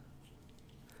alive.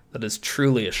 That is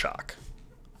truly a shock.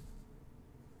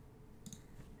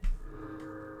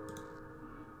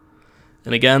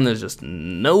 And again, there's just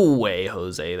no way,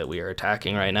 Jose, that we are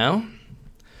attacking right now.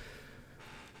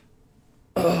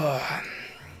 Ugh.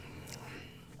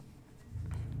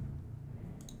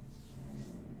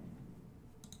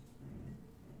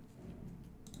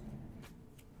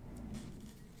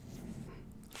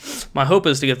 My hope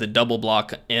is to get the double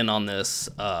block in on this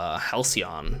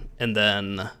Halcyon, and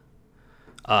then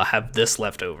have this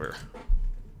left over.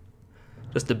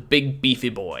 Just a big beefy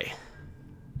boy.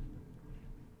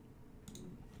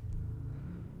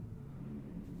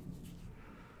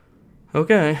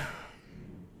 Okay.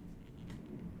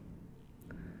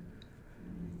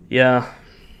 Yeah.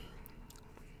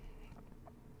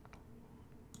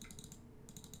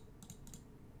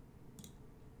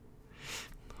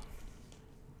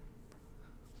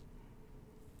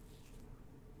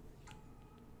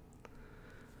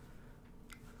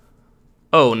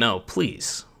 Oh no,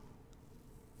 please.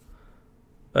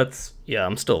 Yeah,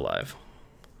 I'm still alive.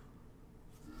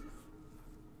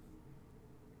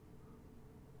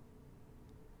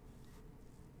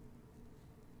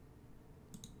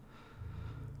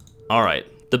 All right,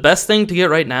 the best thing to get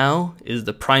right now is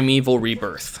the Primeval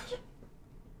Rebirth.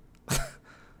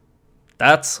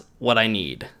 That's what I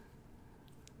need.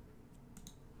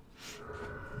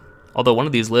 Although one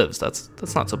of these lives, that's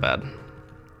not so bad.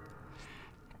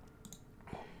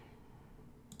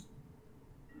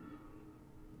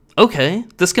 Okay,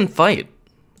 this can fight.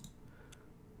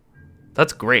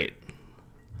 That's great.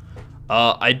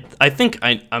 I think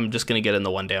I'm just gonna get in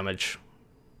the 1 damage.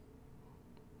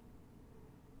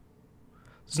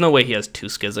 There's no way he has 2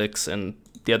 Skiziks, and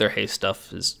the other haste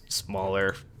stuff is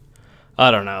smaller.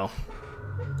 I don't know.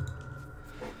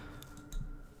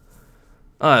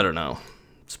 I don't know.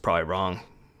 It's probably wrong.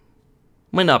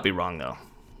 Might not be wrong, though.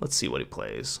 Let's see what he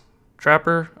plays.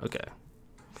 Trapper? Okay.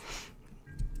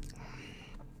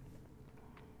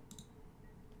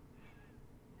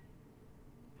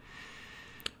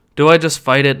 Do I just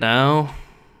fight it now?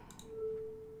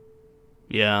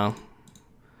 Yeah.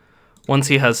 Once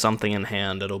he has something in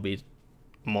hand, it'll be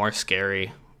more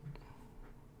scary.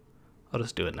 I'll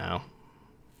just do it now.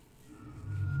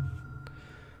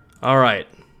 Alright.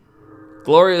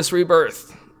 Glorious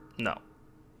Rebirth. No.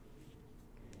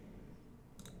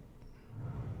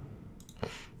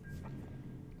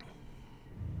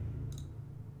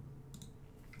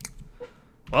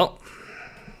 Well,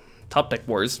 top deck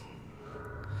wars.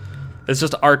 It's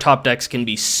just our top decks can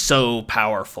be so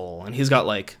powerful, and he's got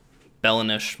like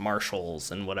Bellinish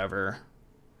Marshals and whatever.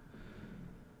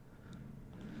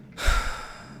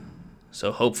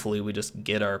 So hopefully we just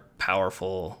get our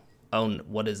powerful... Oh,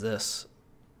 what is this?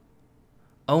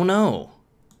 Oh no,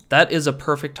 that is a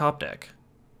perfect top deck.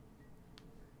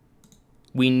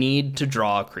 We need to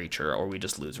draw a creature or we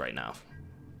just lose right now.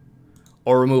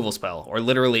 Or removal spell, or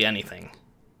literally anything.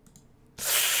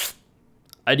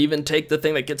 I'd even take the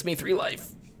thing that gets me 3 life.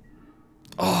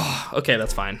 Oh, okay,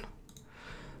 that's fine.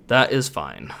 That is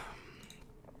fine.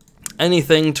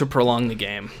 Anything to prolong the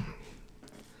game.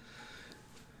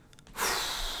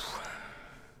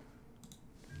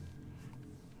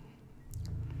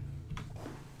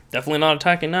 Definitely not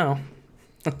attacking now.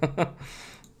 Is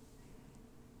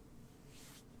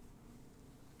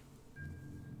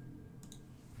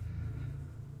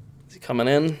he coming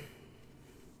in?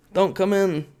 Don't come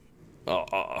in.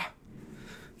 Oh.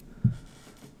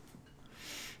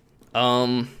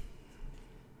 I'll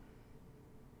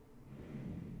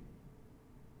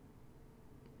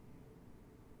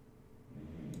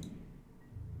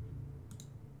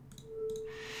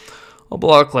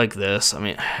block like this. I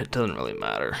mean, it doesn't really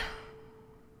matter.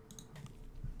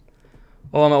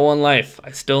 Oh, I'm at 1 life.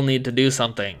 I still need to do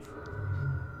something.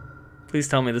 Please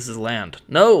tell me this is land.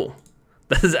 No!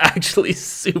 That is actually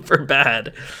super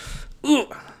bad. Ooh!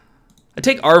 I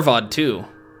take Arvod too.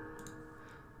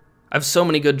 I have so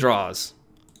many good draws.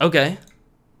 Okay.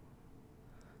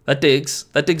 That digs.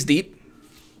 That digs deep.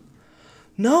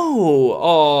 No!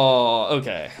 Oh,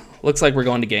 okay. Looks like we're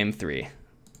going to game 3.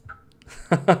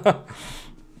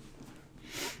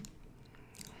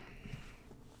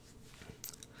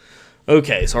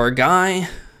 Okay, so our guy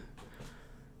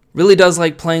really does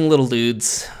like playing little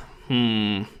dudes.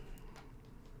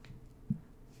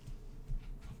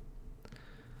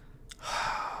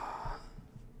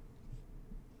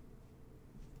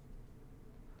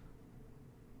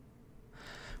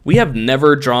 We have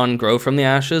never drawn Grow from the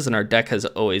Ashes, and our deck has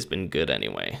always been good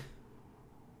anyway.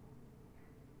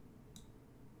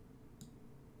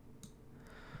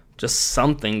 Just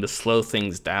something to slow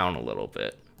things down a little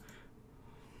bit.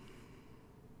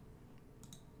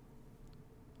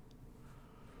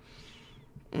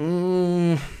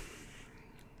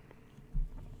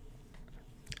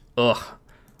 Ugh.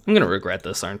 I'm gonna regret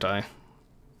this, aren't I?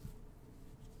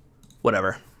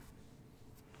 Whatever.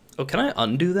 Oh, can I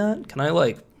undo that? Can I,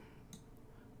 like,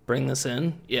 bring this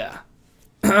in? Yeah.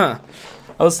 I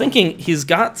was thinking he's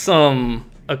got some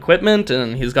equipment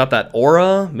and he's got that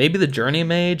aura. Maybe the Journey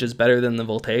Mage is better than the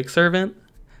Voltaic Servant.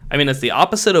 I mean, it's the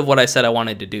opposite of what I said I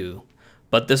wanted to do,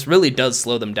 but this really does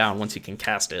slow them down once you can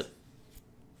cast it.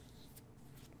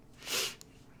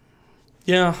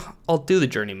 Yeah, I'll do the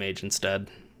Journey Mage instead.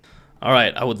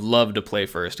 Alright, I would love to play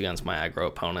first against my aggro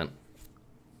opponent.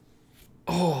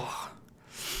 Oh,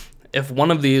 if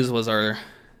one of these was our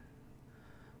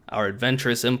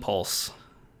Adventurous Impulse,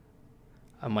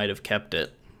 I might have kept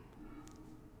it.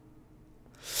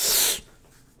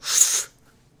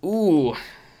 Ooh.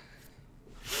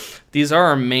 These are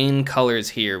our main colors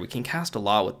here. We can cast a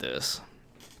lot with this.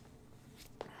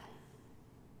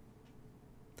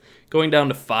 Going down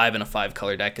to 5 in a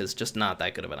 5-color deck is just not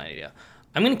that good of an idea.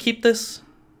 I'm going to keep this.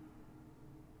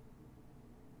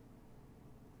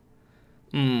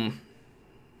 I'm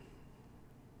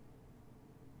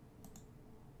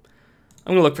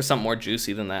going to look for something more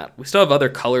juicy than that. We still have other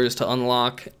colors to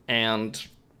unlock and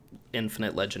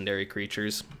infinite legendary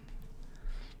creatures.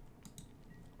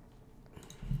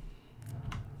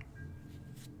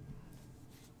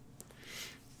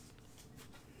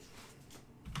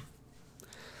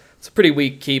 It's a pretty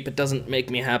weak keep. It doesn't make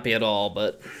me happy at all,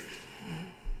 but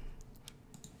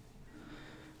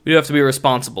we do have to be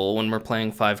responsible when we're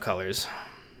playing 5 colors.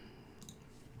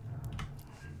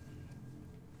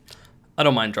 I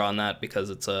don't mind drawing that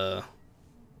because it's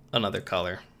another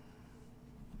color.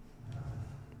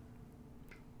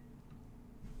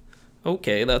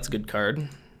 Okay, that's a good card.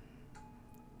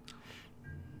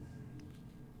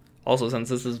 Also, since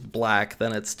this is black,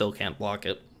 then it still can't block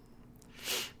it.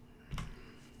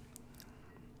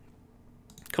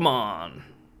 Come on.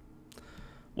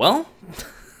 Well,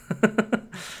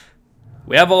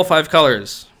 we have all 5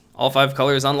 colors. All 5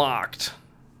 colors unlocked.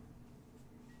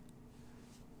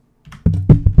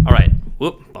 All right.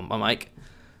 Whoop, bump my mic.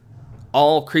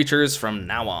 All creatures from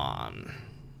now on.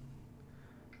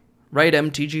 Right,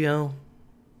 MTGO?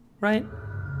 Right?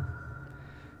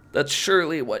 That's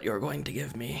surely what you're going to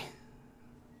give me.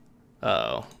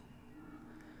 Uh-oh.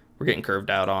 We're getting curved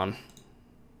out on.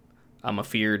 I'm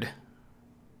afeared.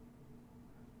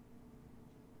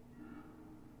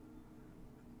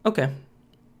 Okay.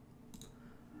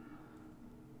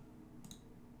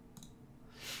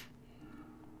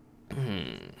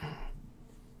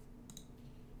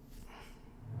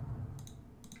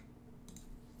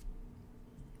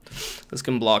 This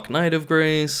can block Knight of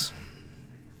Grace.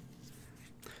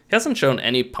 He hasn't shown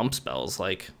any pump spells,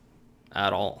 like,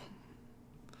 at all.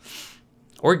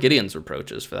 Or Gideon's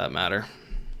Reproaches, for that matter.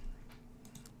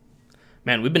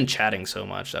 Man, we've been chatting so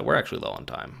much that we're actually low on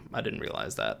time. I didn't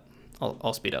realize that.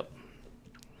 I'll speed up.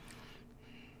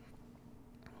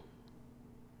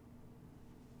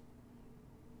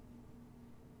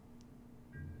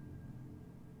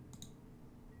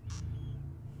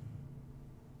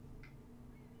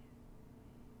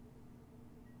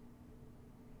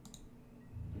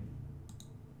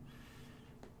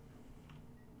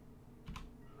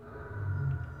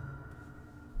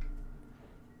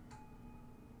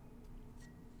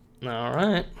 All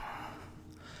right.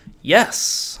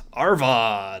 Yes,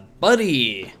 Arvod,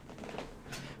 buddy.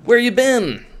 Where you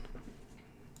been?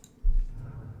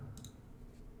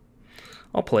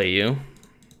 I'll play you.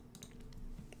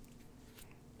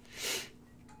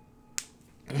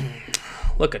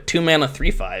 Look, a 2-mana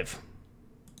 3/5.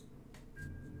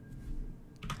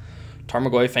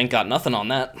 Tarmogoyf ain't got nothing on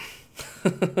that.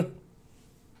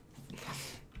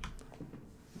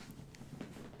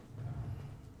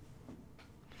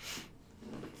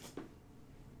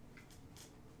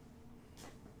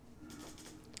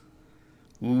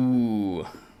 Ooh.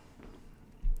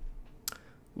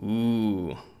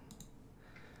 Ooh.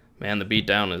 Man, the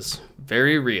beatdown is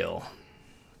very real.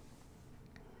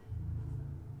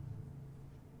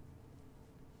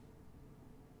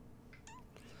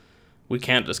 We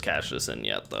can't just cash this in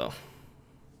yet, though.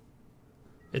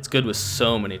 It's good with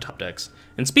so many top decks.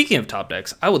 And speaking of top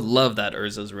decks, I would love that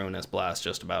Urza's Ruinous Blast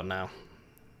just about now.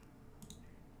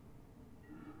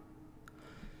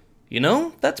 You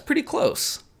know, that's pretty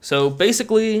close. So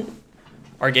basically,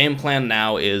 our game plan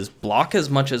now is block as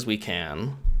much as we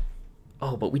can.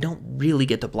 Oh, but we don't really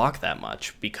get to block that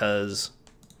much because...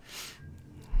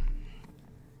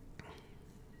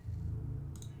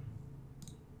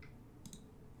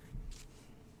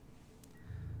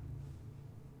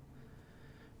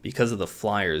 because of the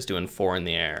Flyers doing 4 in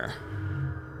the air.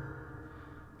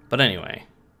 But anyway.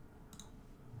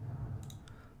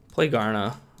 Play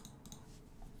Garna.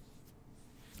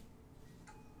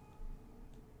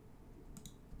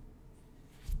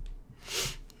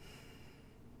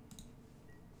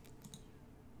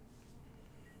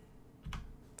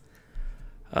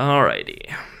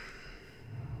 Alrighty.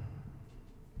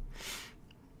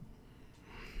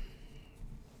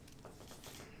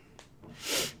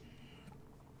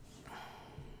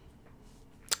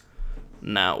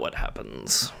 Now what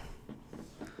happens?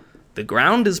 The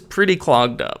ground is pretty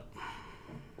clogged up.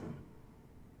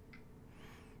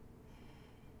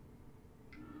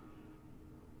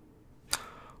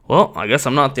 Well, I guess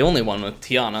I'm not the only one with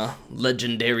Tiana,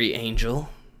 Legendary Angel.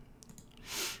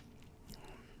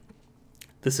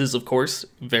 This is, of course,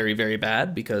 very, very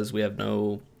bad because we have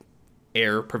no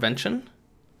air prevention.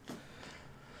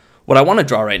 What I want to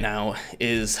draw right now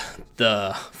is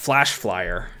the Flash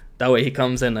Flyer. That way he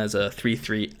comes in as a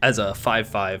 3/3, as a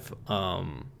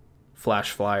 5/5 Flash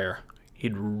Flyer.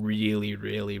 He'd really,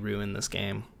 really ruin this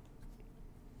game.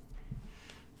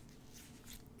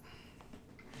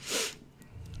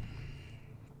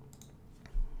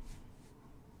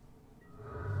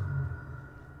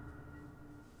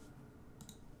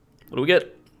 What do we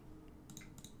get?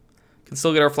 Can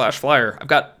still get our Flash Flyer. I've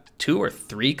got 2 or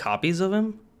 3 copies of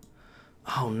him.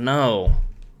 Oh no.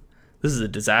 This is a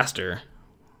disaster.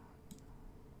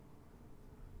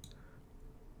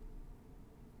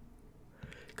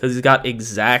 Because he's got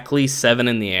exactly 7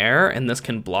 in the air, and this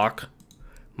can block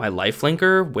my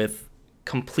lifelinker with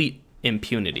complete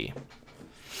impunity.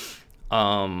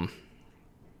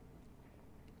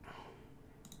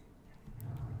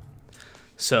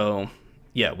 So,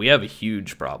 yeah, we have a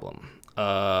huge problem.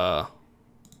 I'm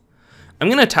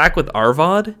going to attack with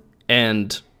Arvod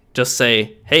and just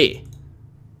say, hey,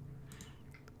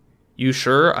 you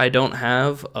sure I don't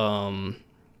have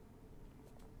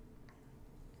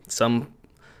some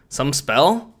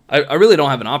spell? I really don't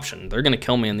have an option. They're going to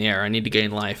kill me in the air. I need to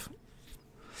gain life.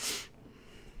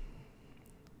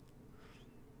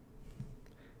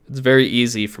 It's very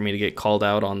easy for me to get called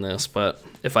out on this, but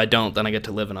if I don't, then I get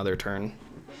to live another turn.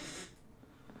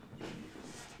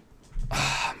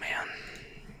 Oh, man.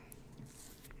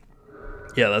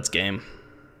 Yeah, that's game.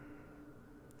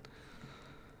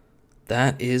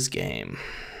 That is game.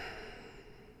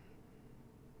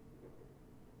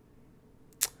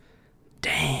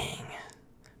 Dang.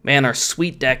 Man, our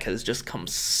sweet deck has just come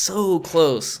so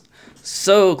close.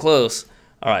 So close.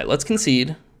 All right, let's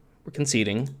concede. We're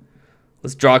conceding.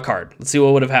 Let's draw a card. Let's see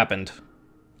what would have happened.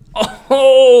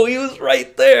 Oh, he was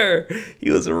right there.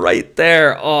 He was right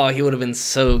there. Oh, he would have been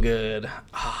so good.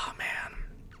 Oh, man.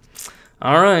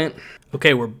 All right.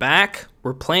 Okay, we're back.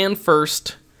 We're playing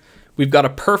first. We've got a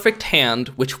perfect hand,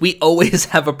 which we always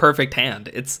have a perfect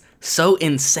hand. It's so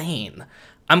insane.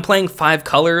 I'm playing 5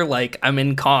 color like I'm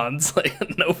in cons.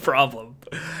 Like, no problem.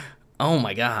 Oh,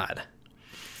 my God.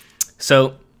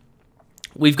 So,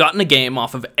 we've gotten a game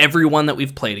off of everyone that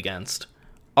we've played against.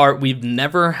 We've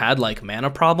never had like mana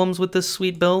problems with this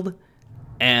sweet build,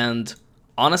 and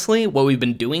honestly what we've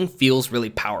been doing feels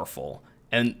really powerful,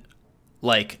 and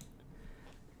like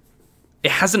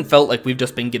it hasn't felt like we've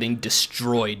just been getting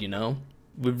destroyed, you know?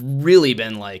 We've really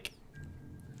been like,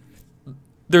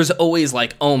 there's always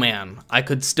like, oh man, I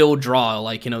could still draw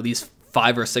like, you know, these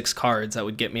 5 or 6 cards that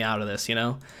would get me out of this, you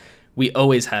know? We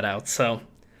always had outs. So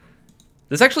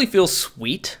this actually feels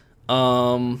sweet.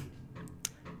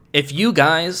 If you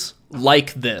guys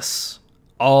like this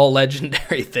all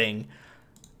legendary thing,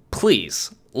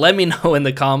 please let me know in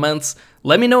the comments.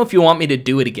 Let me know if you want me to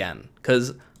do it again,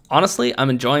 because honestly, I'm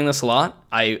enjoying this a lot.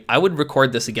 I would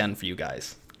record this again for you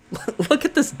guys. Look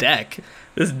at this deck.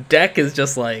 This deck is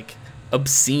just like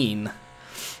obscene.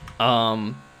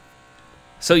 So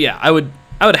yeah, I would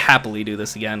happily do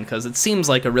this again because it seems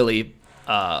like a really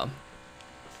I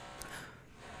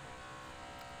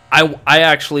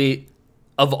actually,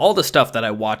 of all the stuff that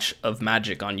I watch of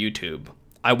Magic on YouTube,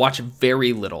 I watch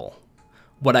very little.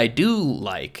 What I do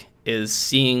like is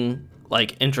seeing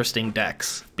like interesting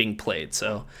decks being played.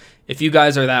 So if you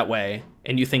guys are that way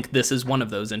and you think this is one of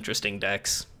those interesting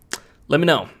decks, let me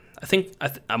know. I think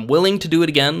I'm willing to do it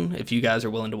again if you guys are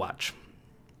willing to watch.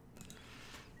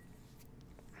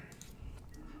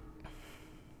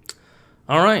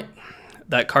 All right,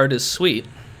 that card is sweet,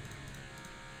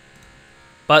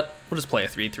 but we'll just play a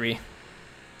 3/3.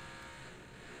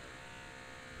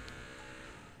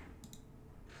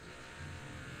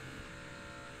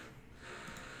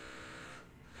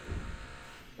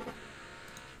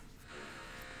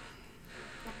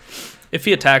 If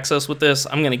he attacks us with this,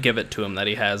 I'm going to give it to him that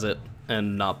he has it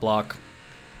and not block.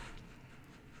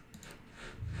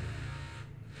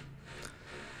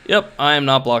 Yep, I am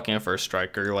not blocking a first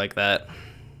striker like that.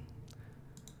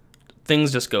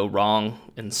 Things just go wrong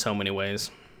in so many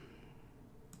ways.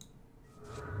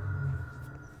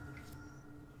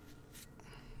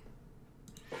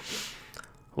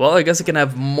 Well, I guess it can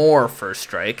have more first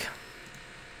strike.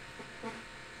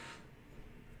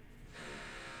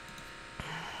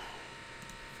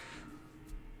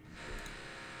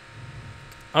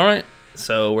 Alright,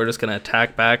 so we're just going to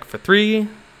attack back for 3.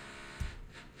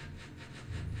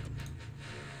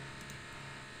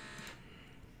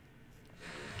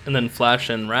 And then flash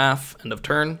in Wrath, end of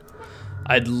turn.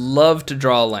 I'd love to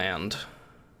draw land.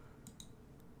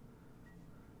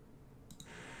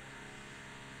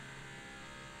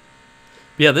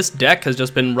 But yeah, this deck has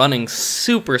just been running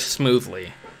super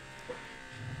smoothly.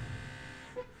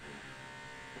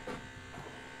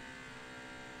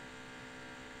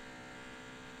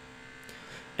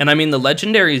 And I mean, the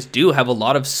legendaries do have a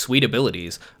lot of sweet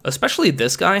abilities. Especially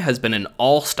this guy has been an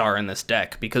all-star in this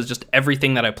deck because just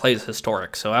everything that I play is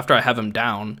historic. So after I have him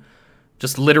down,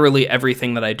 just literally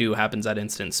everything that I do happens at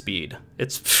instant speed.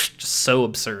 It's just so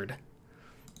absurd.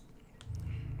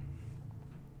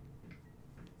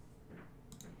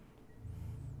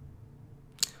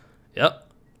 Yep,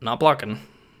 not blocking.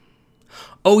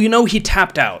 Oh, you know, he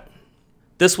tapped out.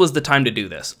 This was the time to do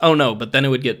this. Oh no, but then it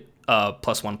would get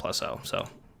 +1/+0, so.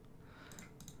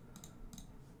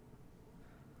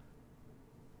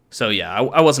 So yeah,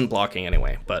 I wasn't blocking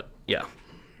anyway, but yeah.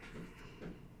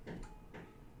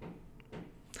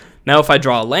 Now if I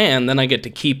draw a land, then I get to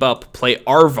keep up, play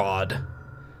Arvod,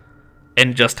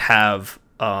 and just have,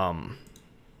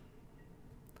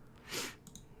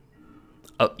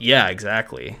 yeah,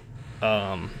 exactly.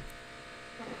 A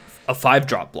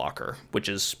 5-drop blocker, which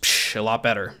is a lot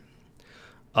better.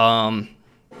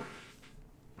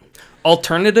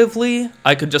 Alternatively,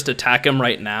 I could just attack him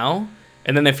right now,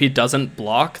 and then if he doesn't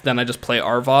block, then I just play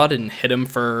Arvod and hit him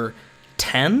for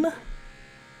 10?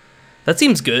 That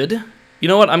seems good. You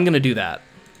know what? I'm going to do that.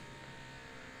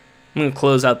 I'm going to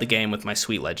close out the game with my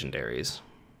sweet legendaries.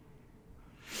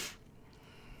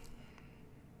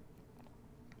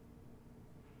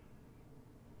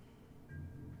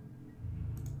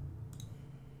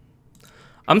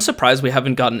 I'm surprised we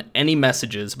haven't gotten any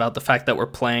messages about the fact that we're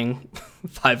playing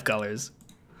 5 colors.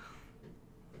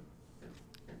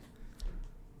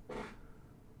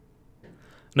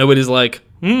 Nobody's like,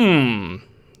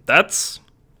 that's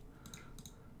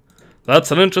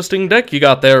an interesting deck you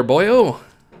got there, boyo.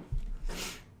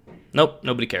 Nope,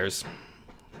 nobody cares.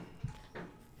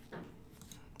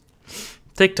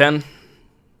 Take 10.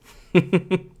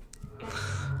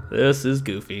 This is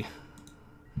goofy.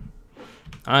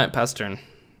 Alright, pass turn.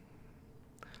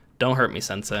 Don't hurt me,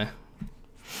 Sensei.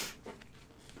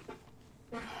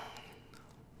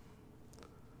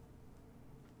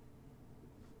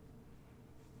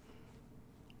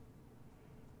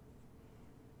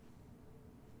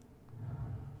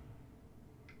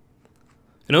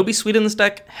 You know what'd be sweet in this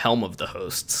deck? Helm of the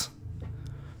Hosts.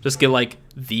 Just get, like,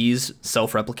 these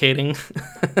self-replicating.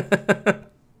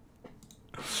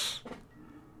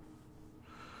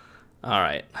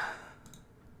 Alright.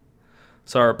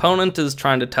 So our opponent is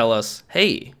trying to tell us,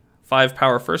 hey, 5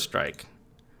 power first strike.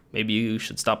 Maybe you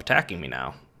should stop attacking me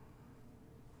now.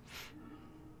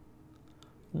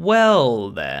 Well,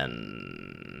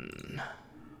 then.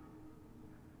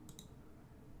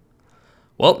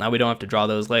 Well, now we don't have to draw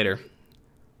those later.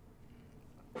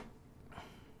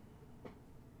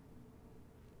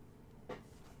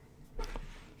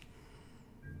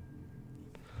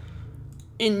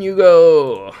 In you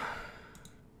go.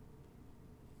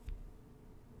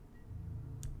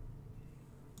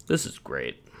 This is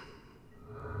great.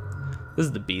 This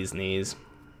is the bee's knees.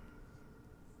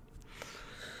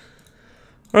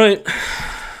 Alright.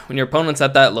 When your opponent's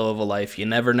at that low of a life, you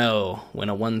never know when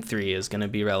a 1-3 is going to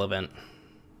be relevant.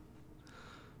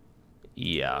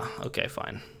 Yeah, okay,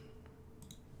 fine.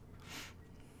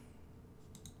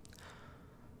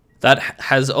 That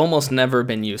has almost never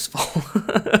been useful.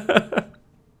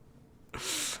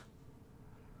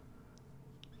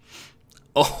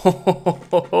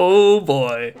 Oh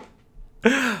boy.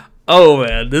 Oh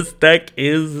man, this deck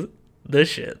is the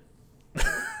shit.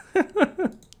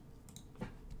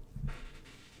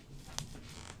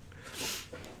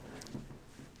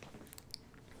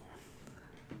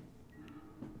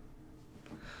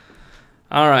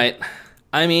 All right.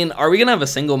 I mean, are we going to have a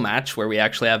single match where we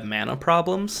actually have mana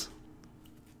problems?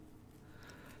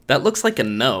 That looks like a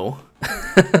no.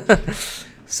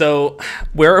 So,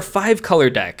 we're a 5-color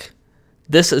deck.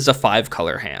 This is a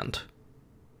 5-color hand.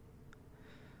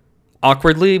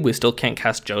 Awkwardly, we still can't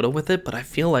cast Joda with it, but I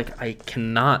feel like I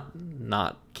cannot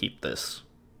not keep this.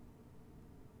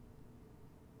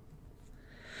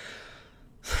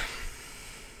 I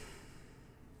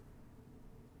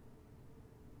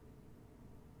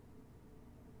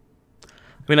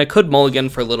mean, I could mulligan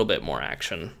for a little bit more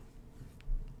action.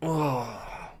 Oh,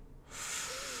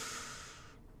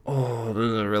 this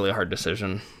is a really hard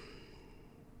decision.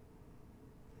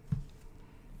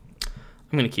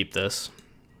 I'm going to keep this.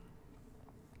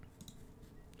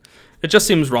 It just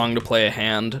seems wrong to play a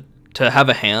hand, to have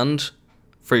a hand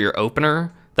for your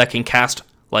opener that can cast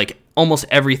like almost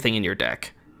everything in your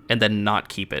deck and then not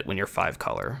keep it when you're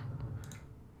 5-color.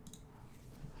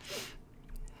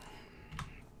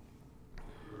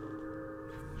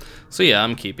 So yeah,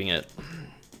 I'm keeping it.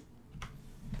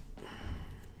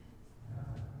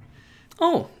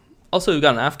 Oh, also we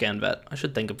got an Afghan vet. I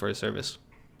should thank him for his service.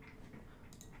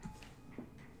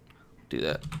 Do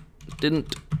that.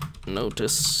 Didn't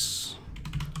notice.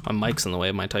 My mic's in the way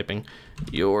of my typing.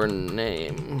 Your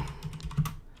name.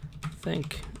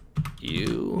 Thank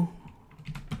you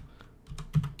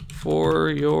for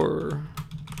your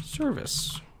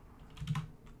service.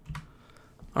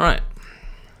 All right.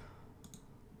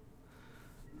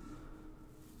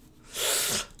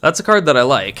 That's a card that I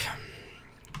like.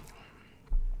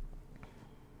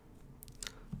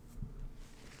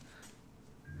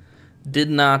 Did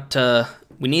not,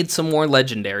 we need some more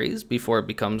legendaries before it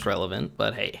becomes relevant,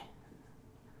 but hey.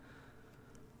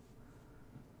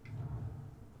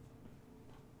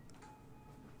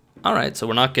 Alright, so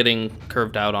we're not getting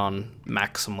curved out on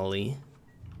maximally.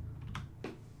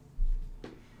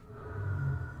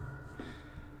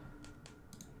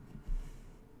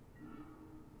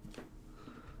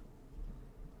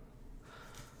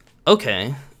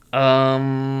 Okay.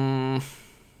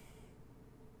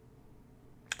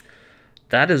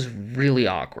 That is really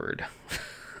awkward.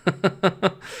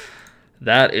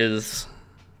 That's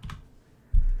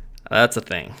a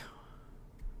thing.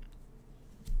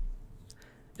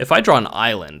 If I draw an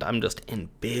island, I'm just in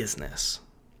business.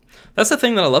 That's the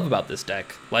thing that I love about this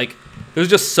deck. Like, there's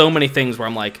just so many things where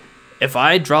I'm like, if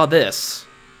I draw this,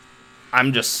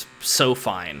 I'm just so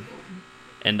fine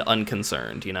and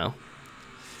unconcerned, you know?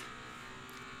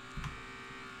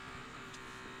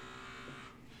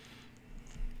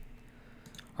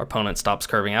 Our opponent stops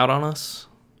curving out on us.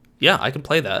 Yeah, I can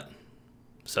play that.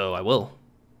 So I will.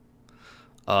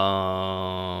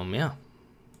 Yeah.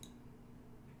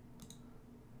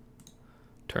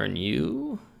 Turn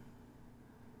you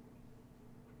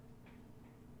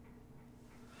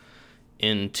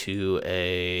into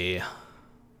a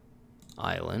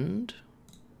island.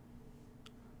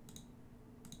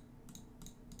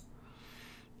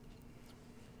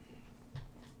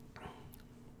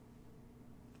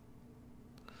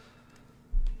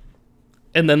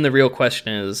 And then the real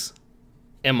question is,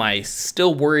 am I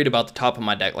still worried about the top of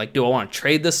my deck? Like, do I want to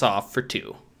trade this off for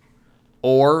 2?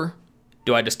 Or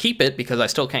do I just keep it because I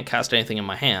still can't cast anything in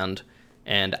my hand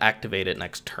and activate it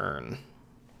next turn?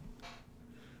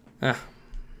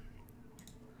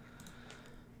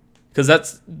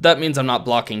 Because that means I'm not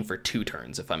blocking for 2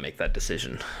 turns if I make that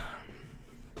decision.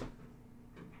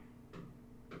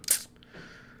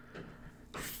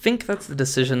 I think that's the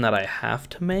decision that I have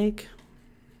to make.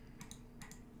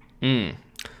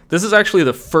 This is actually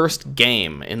the first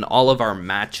game in all of our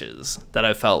matches that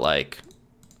I felt like,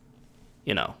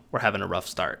 you know, we're having a rough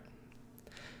start.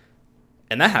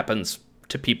 And that happens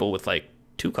to people with like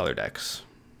 2-color decks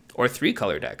or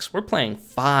 3-color decks. We're playing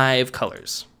 5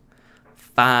 colors.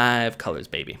 5 colors,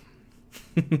 baby.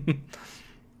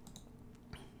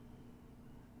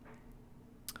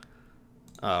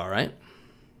 All right.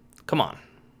 Come on.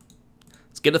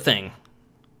 Let's get a thing.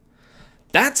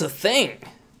 That's a thing.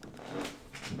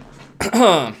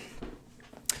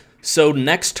 So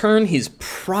next turn, he's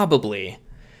probably,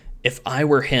 if I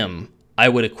were him, I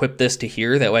would equip this to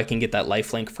here. That way I can get that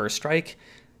lifelink first strike.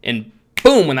 And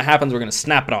boom, when that happens, we're going to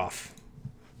snap it off.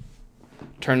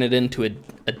 Turn it into a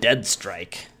dead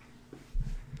strike.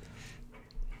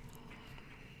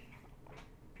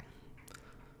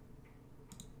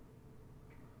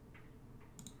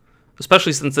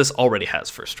 Especially since this already has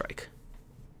first strike.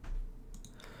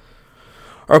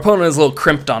 Our opponent is a little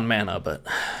crimped on mana, but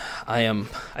I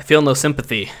feel no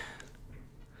sympathy.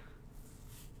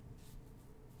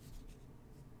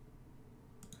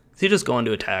 Is he just going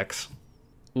to attacks?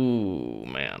 Ooh,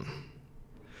 man.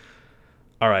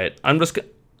 Alright,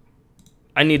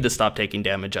 I need to stop taking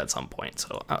damage at some point,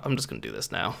 so I'm just going to do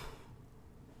this now.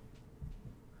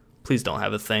 Please don't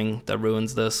have a thing that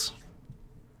ruins this.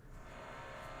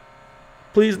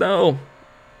 Please no.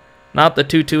 Not the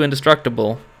 2/2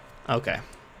 indestructible. Okay.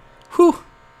 Whew.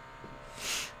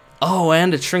 Oh,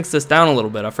 and it shrinks this down a little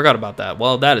bit. I forgot about that.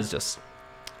 Well, that is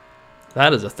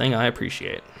a thing I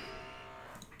appreciate.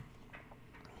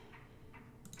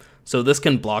 So this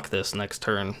can block this next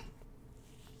turn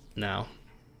now.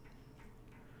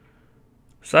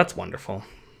 So that's wonderful.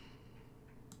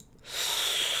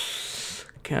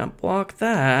 Can't block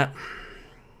that.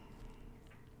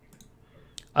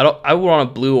 I want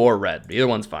a blue or red. Either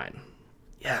one's fine.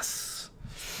 Yes.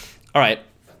 All right.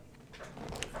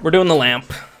 We're doing the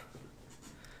lamp.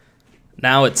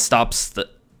 Now it stops the...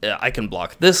 I can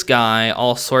block this guy.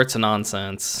 All sorts of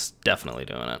nonsense. Definitely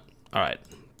doing it. All right.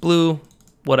 Blue.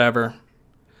 Whatever.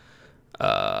 You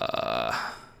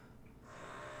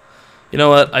know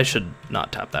what? I should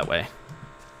not tap that way.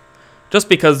 Just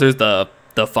because there's the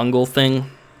fungal thing.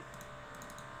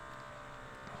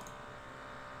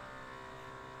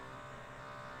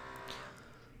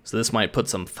 So this might put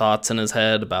some thoughts in his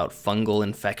head about fungal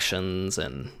infections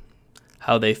and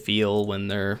how they feel when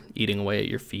they're eating away at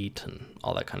your feet and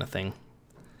all that kind of thing.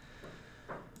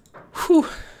 Whew.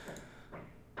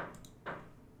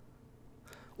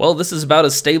 Well, this is about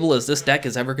as stable as this deck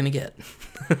is ever going to get.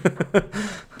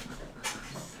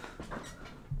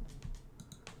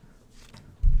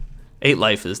 8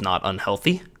 life is not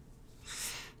unhealthy.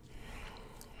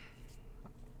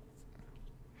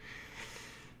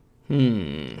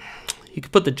 He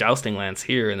could put the Jousting Lance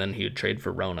here, and then he would trade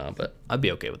for Rona, but I'd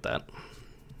be okay with that.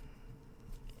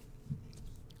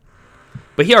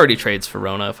 But he already trades for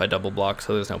Rona if I double block,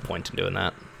 so there's no point in doing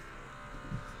that.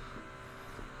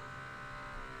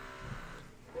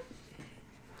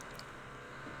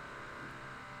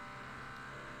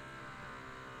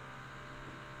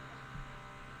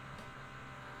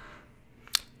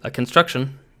 A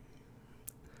construction.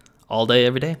 All day,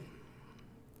 every day.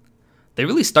 They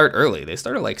really start early. They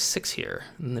start at like 6 here,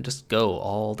 and they just go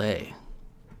all day.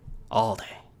 All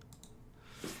day.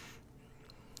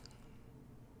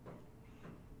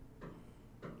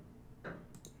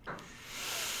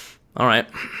 All right.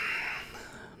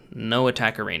 No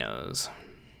Attackerinos.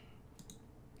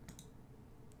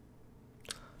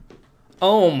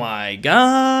 Oh my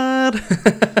god.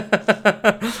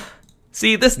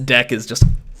 See, this deck is just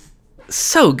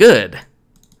so good.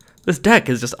 This deck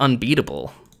is just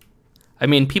unbeatable. I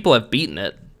mean, people have beaten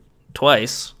it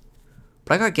twice,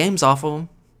 but I got games off of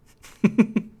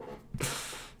them.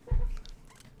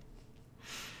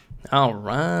 All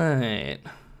right.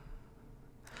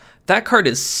 That card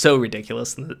is so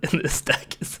ridiculous in this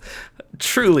deck. It's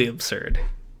truly absurd.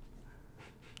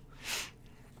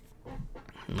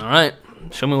 All right.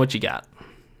 Show me what you got.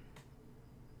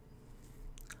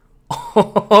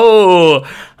 Oh,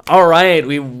 all right.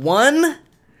 We won.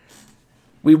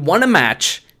 We won a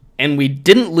match. And we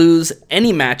didn't lose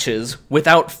any matches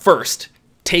without first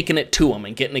taking it to them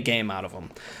and getting a game out of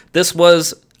them. This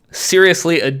was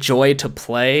seriously a joy to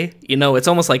play. You know, it's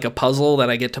almost like a puzzle that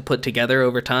I get to put together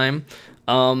over time.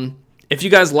 If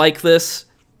you guys like this,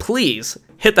 please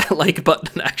hit that like button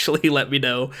and actually let me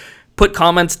know. Put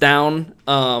comments down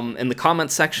in the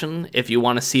comments section if you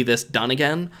want to see this done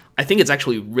again. I think it's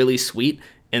actually really sweet.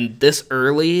 And this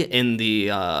early in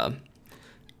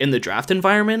the draft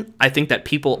environment, I think that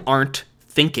people aren't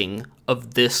thinking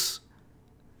of this.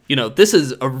 You know, this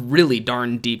is a really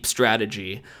darn deep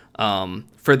strategy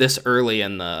for this early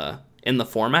in the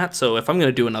format. So if I'm going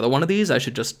to do another one of these, I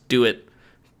should just do it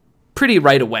pretty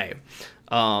right away.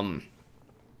 Because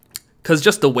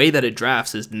just the way that it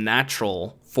drafts is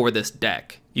natural for this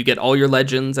deck. You get all your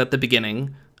legends at the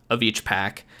beginning of each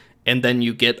pack, and then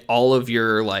you get all of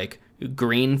your like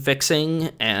green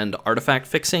fixing and artifact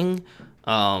fixing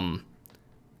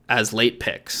as late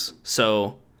picks.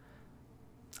 So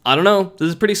I don't know, this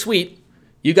is pretty sweet.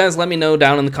 You guys let me know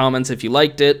down in the comments if you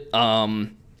liked it.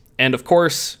 And of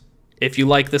course, if you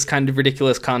like this kind of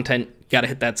ridiculous content, you gotta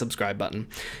hit that subscribe button.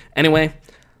 Anyway,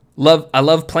 I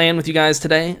love playing with you guys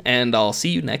today, and I'll see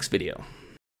you next video.